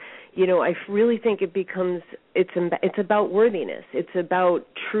 Because, you know, I really think it's about worthiness. It's about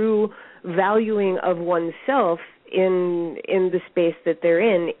true valuing of oneself in the space that they're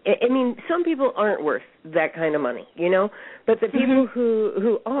in. I mean, some people aren't worth that kind of money, you know, but the people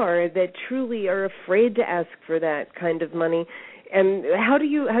who are, that truly are afraid to ask for that kind of money, and how do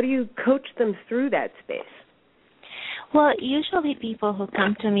you coach them through that space? Well, usually people who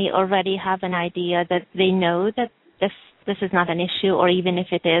come to me already have an idea that they know that this is not an issue, or even if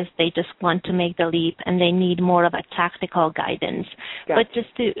it is, they just want to make the leap and they need more of a tactical guidance. Gotcha. But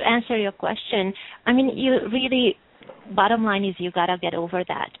just to answer your question, I mean, you really, bottom line is you got to get over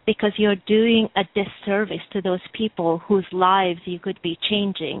that, because you're doing a disservice to those people whose lives you could be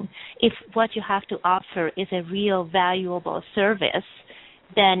changing. If what you have to offer is a real valuable service,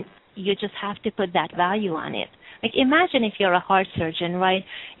 then you just have to put that value on it. Like, imagine if you're a heart surgeon, right?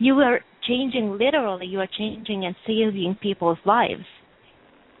 You are changing and saving people's lives.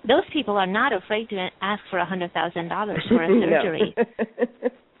 Those people are not afraid to ask for $100,000 for a surgery.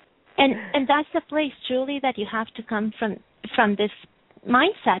 And that's the place, truly, that you have to come from this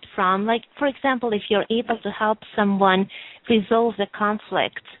mindset from. Like, for example, if you're able to help someone resolve the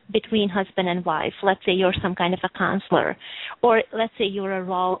conflict between husband and wife, let's say you're some kind of a counselor, or let's say you're a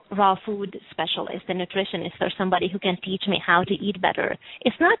raw food specialist, a nutritionist, or somebody who can teach me how to eat better.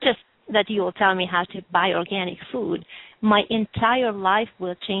 It's not just that you will tell me how to buy organic food. My entire life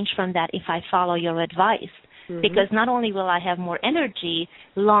will change from that if I follow your advice. Because not only will I have more energy,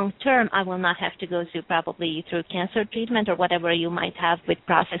 long term I will not have to go through cancer treatment or whatever you might have with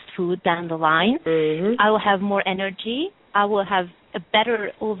processed food down the line. I will have more energy. I will have a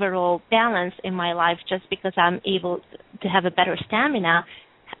better overall balance in my life just because I'm able to have a better stamina,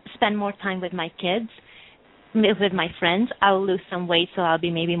 spend more time with my kids, with my friends. I'll lose some weight, so I'll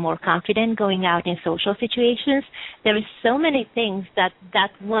be maybe more confident going out in social situations. There is so many things that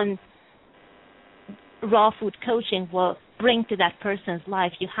one raw food coaching will bring to that person's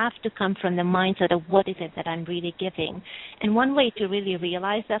life. You have to come from the mindset of what is it that I'm really giving. And one way to really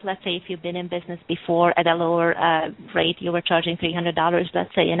realize that, let's say if you've been in business before at a lower rate, you were charging $300, let's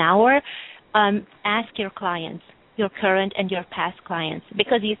say, an hour, ask your clients, your current and your past clients,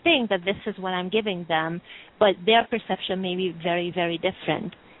 because you think that this is what I'm giving them, but their perception may be very, very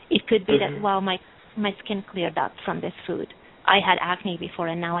different. It could be that, well, my skin cleared up from this food. I had acne before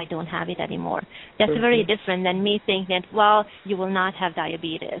and now I don't have it anymore. That's very different than me thinking that, well, you will not have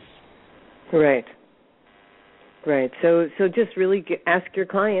diabetes. Right. So just really ask your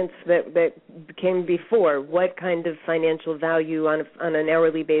clients that came before, what kind of financial value on an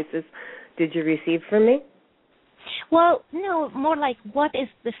hourly basis did you receive from me? Well, no, more like what is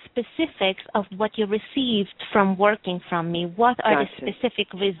the specifics of what you received from working from me? What are the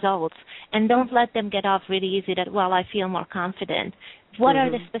specific results? And don't let them get off really easy that, well, I feel more confident. What are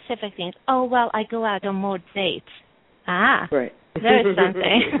the specific things? Oh, well, I go out on more dates. Right. There's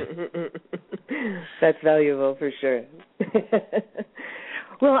something. That's valuable for sure.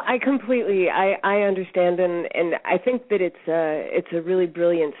 Well, I understand, and I think that it's a really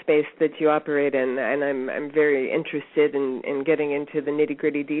brilliant space that you operate in, and I'm very interested in getting into the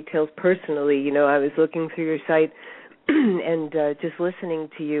nitty-gritty details personally. You know, I was looking through your site and just listening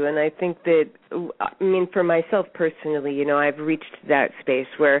to you, and I think that, I mean, for myself personally, you know, I've reached that space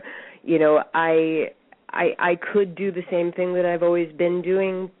where, you know, I could do the same thing that I've always been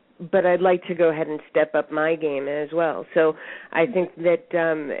doing, but I'd like to go ahead and step up my game as well. So I think that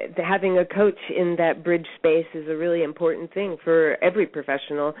having a coach in that bridge space is a really important thing for every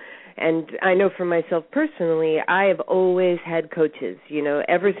professional. And I know for myself personally, I have always had coaches, you know,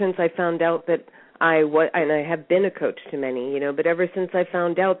 ever since I found out that and I have been a coach to many, you know, but ever since I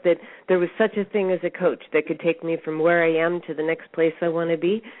found out that there was such a thing as a coach that could take me from where I am to the next place I want to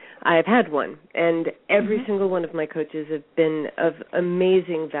be, I've had one. And every single one of my coaches have been of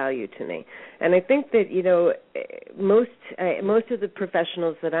amazing value to me. And I think that, you know, most of the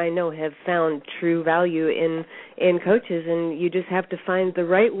professionals that I know have found true value in coaches, and you just have to find the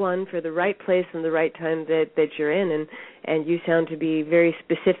right one for the right place and the right time that you're in. And you sound to be very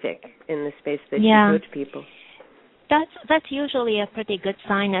specific in the space that you coach people. That's usually a pretty good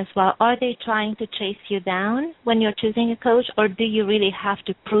sign as well. Are they trying to chase you down when you're choosing a coach, or do you really have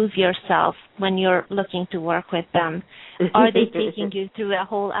to prove yourself when you're looking to work with them? Are they taking you through a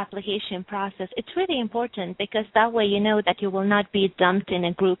whole application process? It's really important because that way you know that you will not be dumped in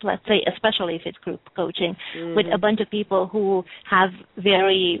a group, let's say, especially if it's group coaching, with a bunch of people who have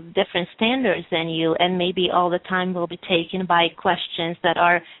very different standards than you, and maybe all the time will be taken by questions that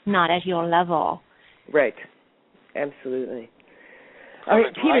are not at your level. Right. Absolutely. All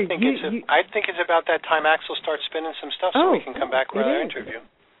right, Peter, I think it's about that time Axel starts spinning some stuff so we can come back with our interview.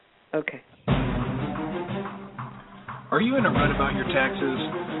 Okay. Are you in a rut about your taxes?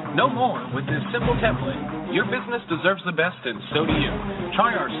 No more with this simple template. Your business deserves the best, and so do you.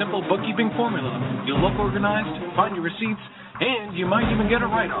 Try our simple bookkeeping formula. You'll look organized, find your receipts, and you might even get a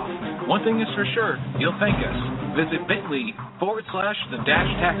write-off. One thing is for sure, you'll thank us. Visit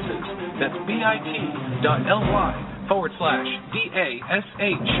bit.ly/the-taxes. That's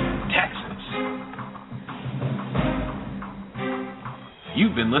bit.ly/DASH-taxes.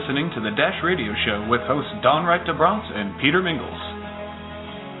 You've been listening to the Dash Radio Show with hosts Don Wright DeBronce and Peter Mingles.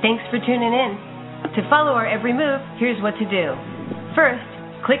 Thanks for tuning in. To follow our every move, here's what to do. First,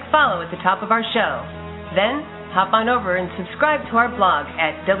 click follow at the top of our show. Then, hop on over and subscribe to our blog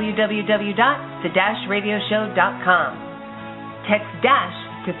at www.the-radioshow.com. Text DASH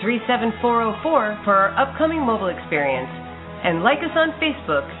to 37404 for our upcoming mobile experience. And like us on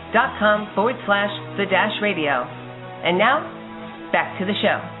Facebook.com/the-radio. And now, back to the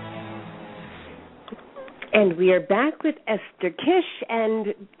show. And we are back with Esther Kish,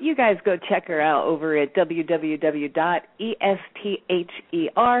 and you guys go check her out over at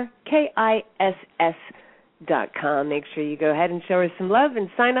www.estherkiss.com. Make sure you go ahead and show her some love and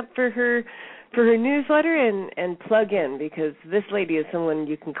sign up for her newsletter and plug in, because this lady is someone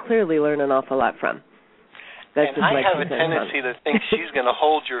you can clearly learn an awful lot from. That's and I have a tendency to think she's going to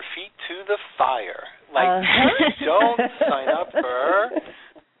hold your feet to the fire. Like, don't sign up for her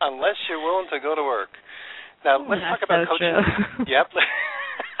unless you're willing to go to work. Now, let's talk about coaching. Yep.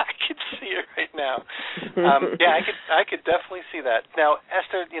 I could see it right now. I could definitely see that. Now,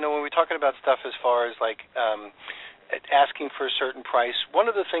 Esther, when we're talking about stuff as far as like asking for a certain price,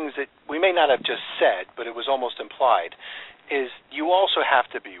 one of the things that we may not have just said, but it was almost implied, is you also have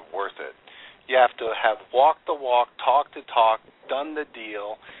to be worth it. You have to have walked the walk, talked the talk, done the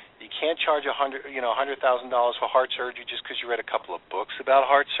deal. You can't charge $100,000 for heart surgery just because you read a couple of books about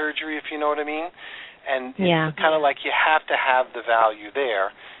heart surgery, if you know what I mean. And it's kind of like you have to have the value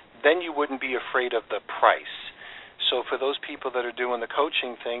there. Then you wouldn't be afraid of the price. So for those people that are doing the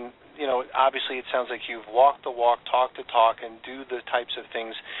coaching thing, obviously it sounds like you've walked the walk, talked the talk, and do the types of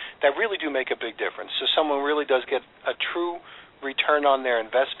things that really do make a big difference. So someone really does get a true return on their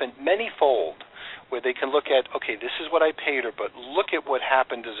investment manyfold, where they can look at, okay, this is what I paid her, but look at what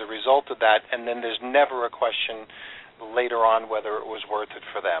happened as a result of that, and then there's never a question later on whether it was worth it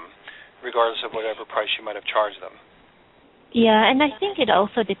for them, regardless of whatever price you might have charged them. Yeah, and I think it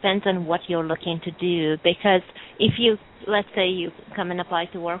also depends on what you're looking to do, because if you, let's say you come and apply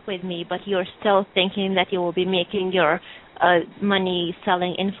to work with me, but you're still thinking that you will be making your money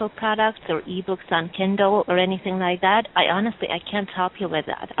selling info products or ebooks on Kindle or anything like that, I can't help you with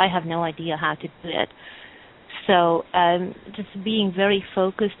that. I have no idea how to do it. So just being very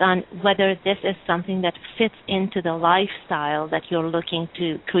focused on whether this is something that fits into the lifestyle that you're looking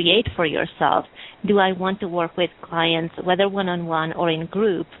to create for yourself. Do I want to work with clients, whether one-on-one or in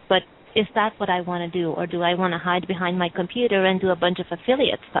group, but is that what I want to do, or do I want to hide behind my computer and do a bunch of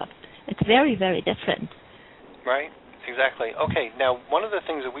affiliate stuff? It's very, very different. Right. Exactly. Okay. Now, one of the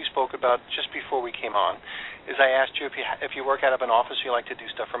things that we spoke about just before we came on is I asked you if you work out of an office, you like to do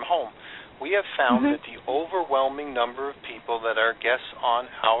stuff from home. We have found that the overwhelming number of people that are guests on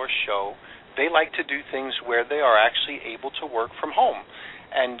our show, they like to do things where they are actually able to work from home.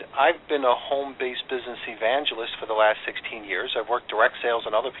 And I've been a home-based business evangelist for the last 16 years. I've worked direct sales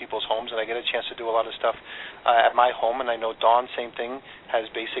in other people's homes, and I get a chance to do a lot of stuff at my home. And I know Dawn, same thing,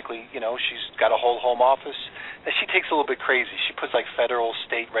 has basically, she's got a whole home office. And she takes a little bit crazy. She puts, like, federal,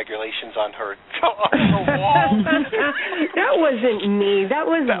 state regulations on her on the wall. That wasn't me. That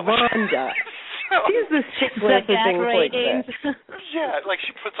was Wanda. She's the stickler for things like that. Yeah, like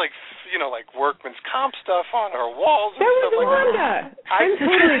she puts like workman's comp stuff on her walls and stuff like that. That was Wanda. I'm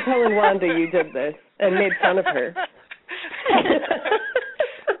totally telling Wanda you did this and made fun of her.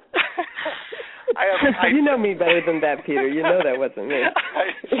 You know me better than that, Peter. You know that wasn't me.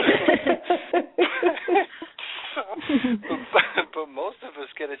 but most of us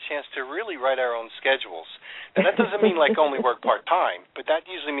get a chance to really write our own schedules. And that doesn't mean like only work part-time, but that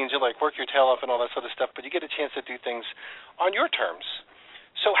usually means you like work your tail off and all that sort of stuff, but you get a chance to do things on your terms.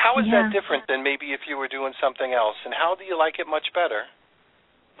 So how is that different than maybe if you were doing something else, and how do you like it much better?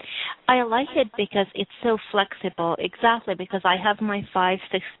 I like it because it's so flexible, exactly, because I have my 5-6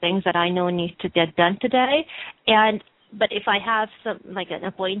 things that I know need to get done today, but if I have like an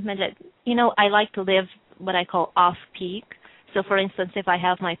appointment that, I like to live what I call off-peak. So, for instance, if I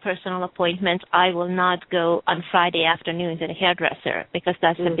have my personal appointment, I will not go on Friday afternoon to the hairdresser because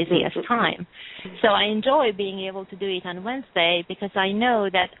that's the busiest time. So I enjoy being able to do it on Wednesday because I know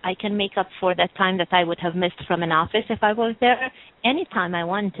that I can make up for that time that I would have missed from an office if I was there anytime I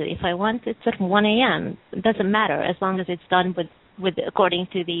want to. If I want, it's at 1 a.m. It doesn't matter as long as it's done with according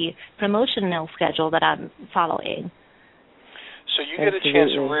to the promotional schedule that I'm following. So you get a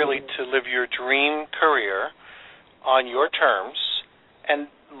chance really to live your dream career on your terms, and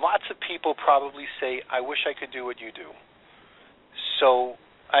lots of people probably say, I wish I could do what you do. So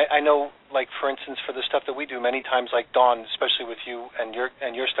I know, like, for instance, for the stuff that we do, many times, like Dawn, especially with you and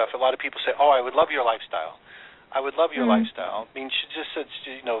your stuff, a lot of people say, I would love your lifestyle. I would love your lifestyle. I mean, she's just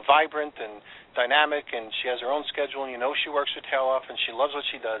vibrant and dynamic, and she has her own schedule, and she works her tail off, and she loves what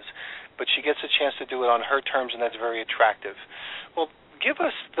she does, but she gets a chance to do it on her terms, and that's very attractive. Well, give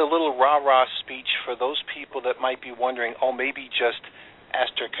us the little rah-rah speech for those people that might be wondering, maybe just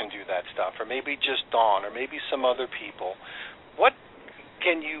Esther can do that stuff, or maybe just Dawn, or maybe some other people. What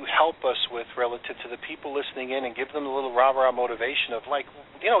can you help us with relative to the people listening in and give them a little rah-rah motivation of, like,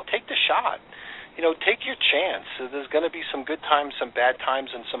 take the shot. Take your chance. There's going to be some good times, some bad times,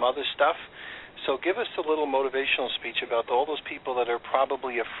 and some other stuff. So give us a little motivational speech about all those people that are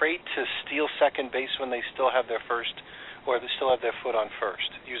probably afraid to steal second base when they still have their first, or they still have their foot on first,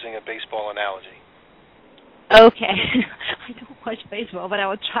 using a baseball analogy. Okay. I don't watch baseball, but I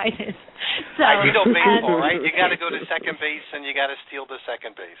will try this. So, you know baseball, right? You got to go to second base, and you got to steal the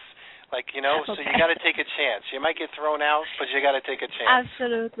second base. So you got to take a chance. You might get thrown out, but you got to take a chance.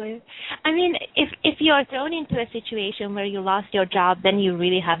 Absolutely. I mean, if you are thrown into a situation where you lost your job, then you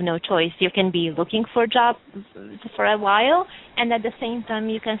really have no choice. You can be looking for a job for a while, and at the same time,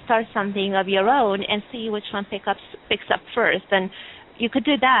 you can start something of your own and see which one picks up first. And you could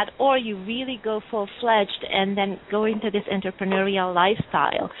do that, or you really go full-fledged and then go into this entrepreneurial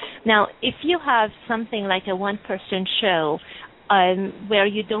lifestyle. Now, if you have something like a one-person show, where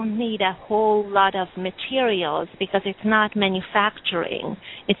you don't need a whole lot of materials because it's not manufacturing.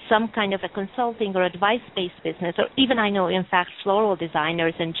 It's some kind of a consulting or advice-based business, or even I know, in fact, floral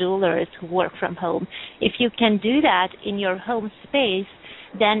designers and jewelers who work from home. If you can do that in your home space,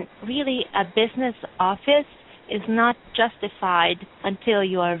 then really a business office is not justified until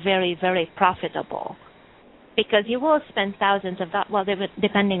you are very, very profitable. Because you will spend thousands of dollars,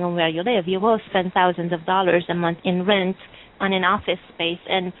 depending on where you live, you will spend thousands of dollars a month in rent on an office space,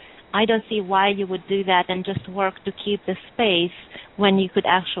 and I don't see why you would do that and just work to keep the space when you could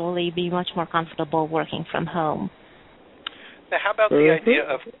actually be much more comfortable working from home. Now, how about the idea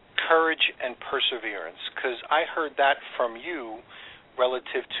of courage and perseverance? Because I heard that from you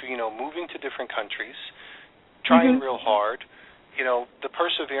relative to, moving to different countries, trying real hard, the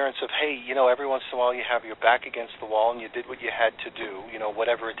perseverance of, hey, every once in a while you have your back against the wall and you did what you had to do,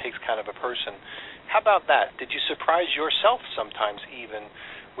 whatever it takes kind of a person. How about that? Did you surprise yourself sometimes even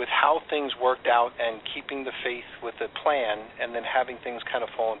with how things worked out and keeping the faith with the plan and then having things kind of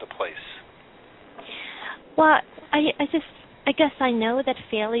fall into place? Well, I guess I know that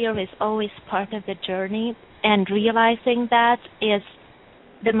failure is always part of the journey, and realizing that is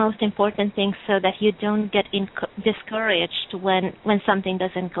the most important thing so that you don't get discouraged when something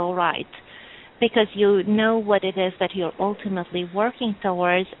doesn't go right, because you know what it is that you're ultimately working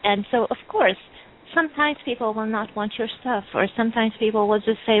towards. And so, of course, sometimes people will not want your stuff, or sometimes people will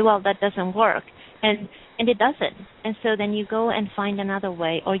just say, well, that doesn't work, and it doesn't. And so then you go and find another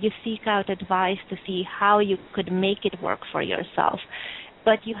way, or you seek out advice to see how you could make it work for yourself.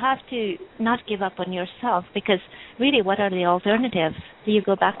 But you have to not give up on yourself, because really, what are the alternatives? Do you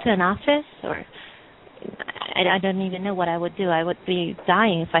go back to an office? Or I don't even know what I would do. I would be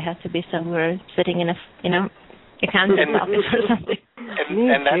dying if I had to be somewhere sitting in a accountant's office or something.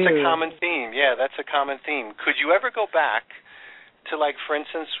 And that's a common theme. Yeah, that's a common theme. Could you ever go back to, like, for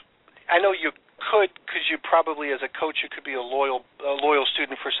instance, I know you could, because you probably, as a coach, you could be a loyal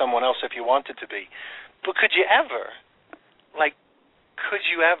student for someone else if you wanted to be. But could you ever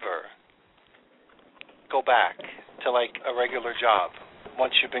go back to, like, a regular job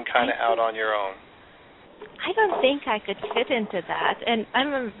once you've been kind of out on your own? I don't think I could fit into that, and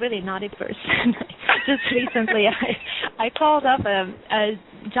I'm a really naughty person. Just recently, I called up a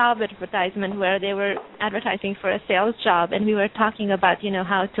job advertisement where they were advertising for a sales job, and we were talking about,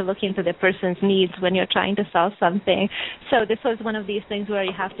 how to look into the person's needs when you're trying to sell something. So this was one of these things where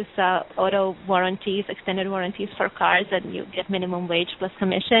you have to sell auto warranties, extended warranties for cars, and you get minimum wage plus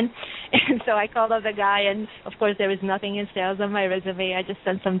commission. And so I called up the guy, and of course there was nothing in sales on my resume. I just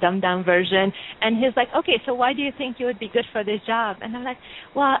sent some dumbed-down version. And he's like, okay, so why do you think you would be good for this job? And I'm like,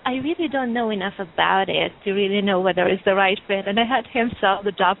 well, I really don't know enough about it to really know whether it's the right fit. And I had him sell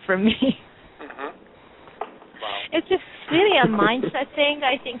the job for me. Mm-hmm. Wow. It's just really a mindset thing,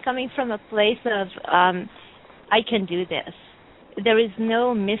 I think, coming from a place of I can do this. There is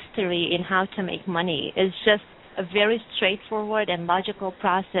no mystery in how to make money. It's just a very straightforward and logical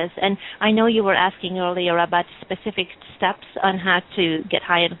process. And I know you were asking earlier about specific steps on how to get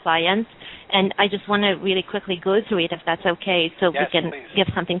high-end clients, and I just want to really quickly go through it, if that's okay, so yes, we can please. give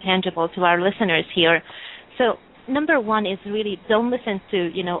something tangible to our listeners here. So number one is really don't listen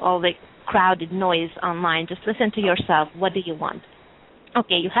to, all the crowded noise online. Just listen to yourself. What do you want?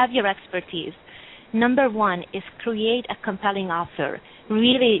 Okay, you have your expertise. Number one is create a compelling offer.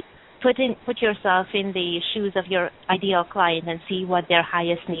 Really put yourself in the shoes of your ideal client and see what their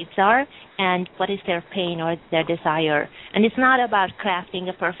highest needs are and what is their pain or their desire. And it's not about crafting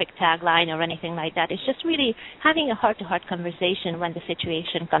a perfect tagline or anything like that. It's just really having a heart-to-heart conversation when the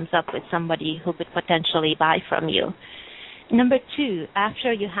situation comes up with somebody who could potentially buy from you. Number two,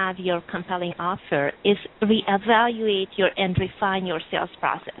 after you have your compelling offer, is reevaluate and refine your sales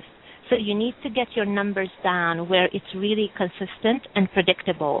process. So you need to get your numbers down where it's really consistent and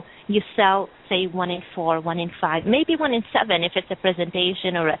predictable. You sell, say, 1 in 4, 1 in 5, maybe 1 in 7 if it's a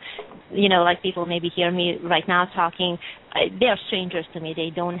presentation or, like people maybe hear me right now talking. They are strangers to me.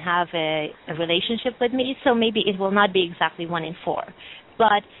 They don't have a relationship with me, so maybe it will not be exactly 1 in 4.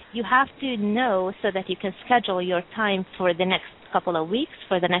 But you have to know so that you can schedule your time for the next couple of weeks,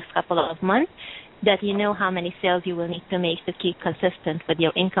 for the next couple of months, that you know how many sales you will need to make to keep consistent with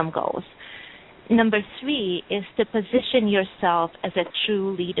your income goals. Number three is to position yourself as a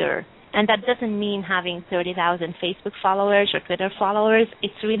true leader. And that doesn't mean having 30,000 Facebook followers or Twitter followers.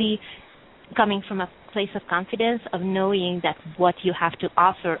 It's really coming from a place of confidence of knowing that what you have to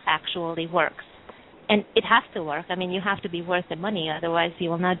offer actually works. And it has to work. I mean, you have to be worth the money. Otherwise, you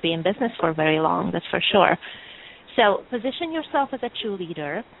will not be in business for very long, that's for sure. So position yourself as a true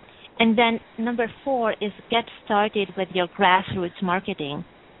leader. And then number 4 is get started with your grassroots marketing.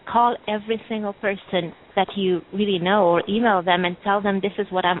 Call every single person that you really know or email them and tell them this is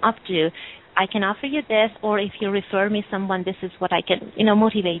what I'm up to. I can offer you this, or if you refer me someone, this is what I can,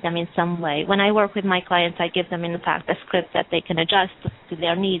 motivate them in some way. When I work with my clients, I give them, in fact, a script that they can adjust to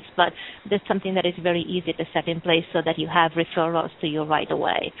their needs, but there's something that is very easy to set in place so that you have referrals to you right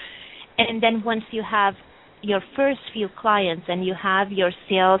away. And then once you have your first few clients and you have your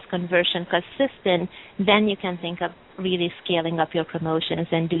sales conversion consistent, then you can think of really scaling up your promotions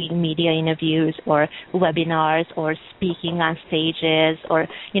and doing media interviews or webinars or speaking on stages or,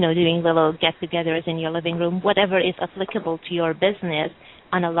 doing little get-togethers in your living room, whatever is applicable to your business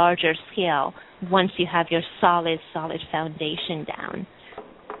on a larger scale once you have your solid foundation down.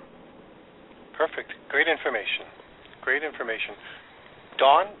 Perfect. Great information.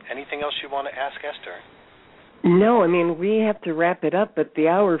 Dawn, anything else you want to ask Esther? No, we have to wrap it up, but the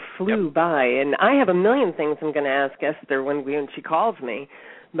hour flew by, and I have a million things I'm going to ask Esther when she calls me.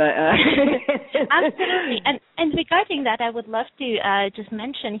 But Absolutely. And regarding that, I would love to just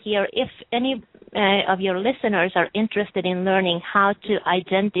mention here, if any of your listeners are interested in learning how to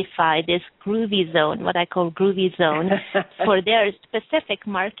identify this groovy zone, what I call groovy zone, for their specific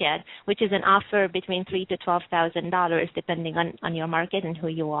market, which is an offer between $3,000 to $12,000, depending on your market and who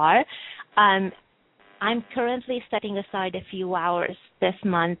you are, I'm currently setting aside a few hours this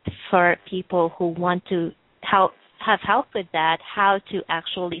month for people who want to have help with that, how to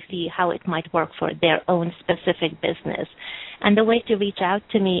actually see how it might work for their own specific business. And the way to reach out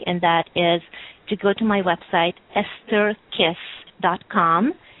to me in that is to go to my website,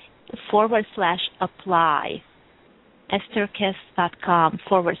 estherkiss.com/apply.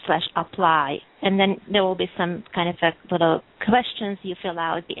 estherkiss.com/apply. And then there will be some kind of a little questions you fill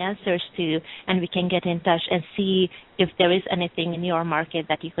out the answers to, and we can get in touch and see if there is anything in your market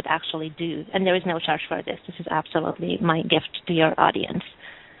that you could actually do. And there is no charge for this. This is absolutely my gift to your audience.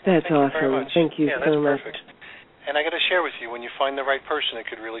 That's Thank awesome. You very much. Thank you so much. Perfect. And I got to share with you, when you find the right person, it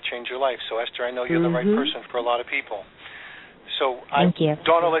could really change your life. So, Esther, I know you're the right person for a lot of people. So, Thank you.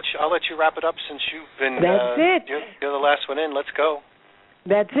 Dawn, I'll let you wrap it up since you've been. That's it. You're the last one in. Let's go.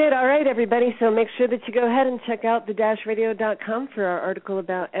 That's it. All right, everybody. So make sure that you go ahead and check out the-radio.com for our article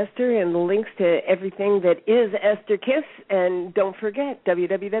about Esther and the links to everything that is Esther Kiss. And don't forget,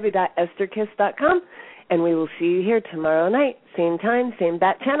 www.estherkiss.com. And we will see you here tomorrow night, same time, same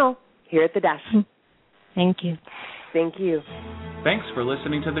bat channel, here at The Dash. Thank you. Thank you. Thanks for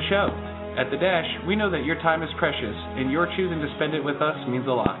listening to the show. At The Dash, we know that your time is precious, and your choosing to spend it with us means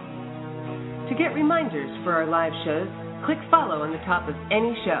a lot. To get reminders for our live shows, click follow on the top of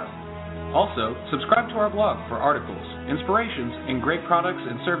any show. Also, subscribe to our blog for articles, inspirations, and great products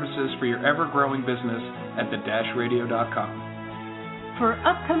and services for your ever-growing business at the-radio.com. For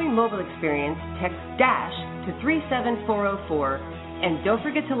upcoming mobile experience, text DASH to 37404, and don't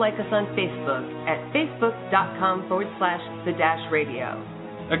forget to like us on Facebook at facebook.com/the-radio.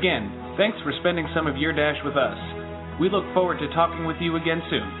 Again, thanks for spending some of your dash with us. We look forward to talking with you again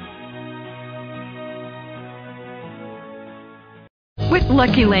soon. With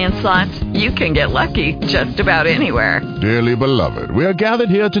Lucky Land Slots, you can get lucky just about anywhere. Dearly beloved, we are gathered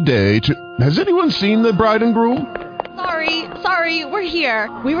here today to... Has anyone seen the bride and groom? Sorry, we're here.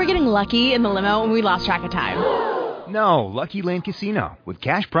 We were getting lucky in the limo and we lost track of time. No, Lucky Land Casino, with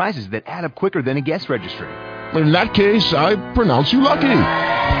cash prizes that add up quicker than a guest registry. In that case, I pronounce you lucky.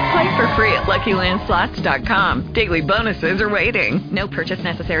 Play for free at LuckyLandSlots.com. Daily bonuses are waiting. No purchase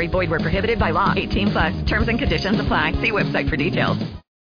necessary. Void where prohibited by law. 18+. Terms and conditions apply. See website for details.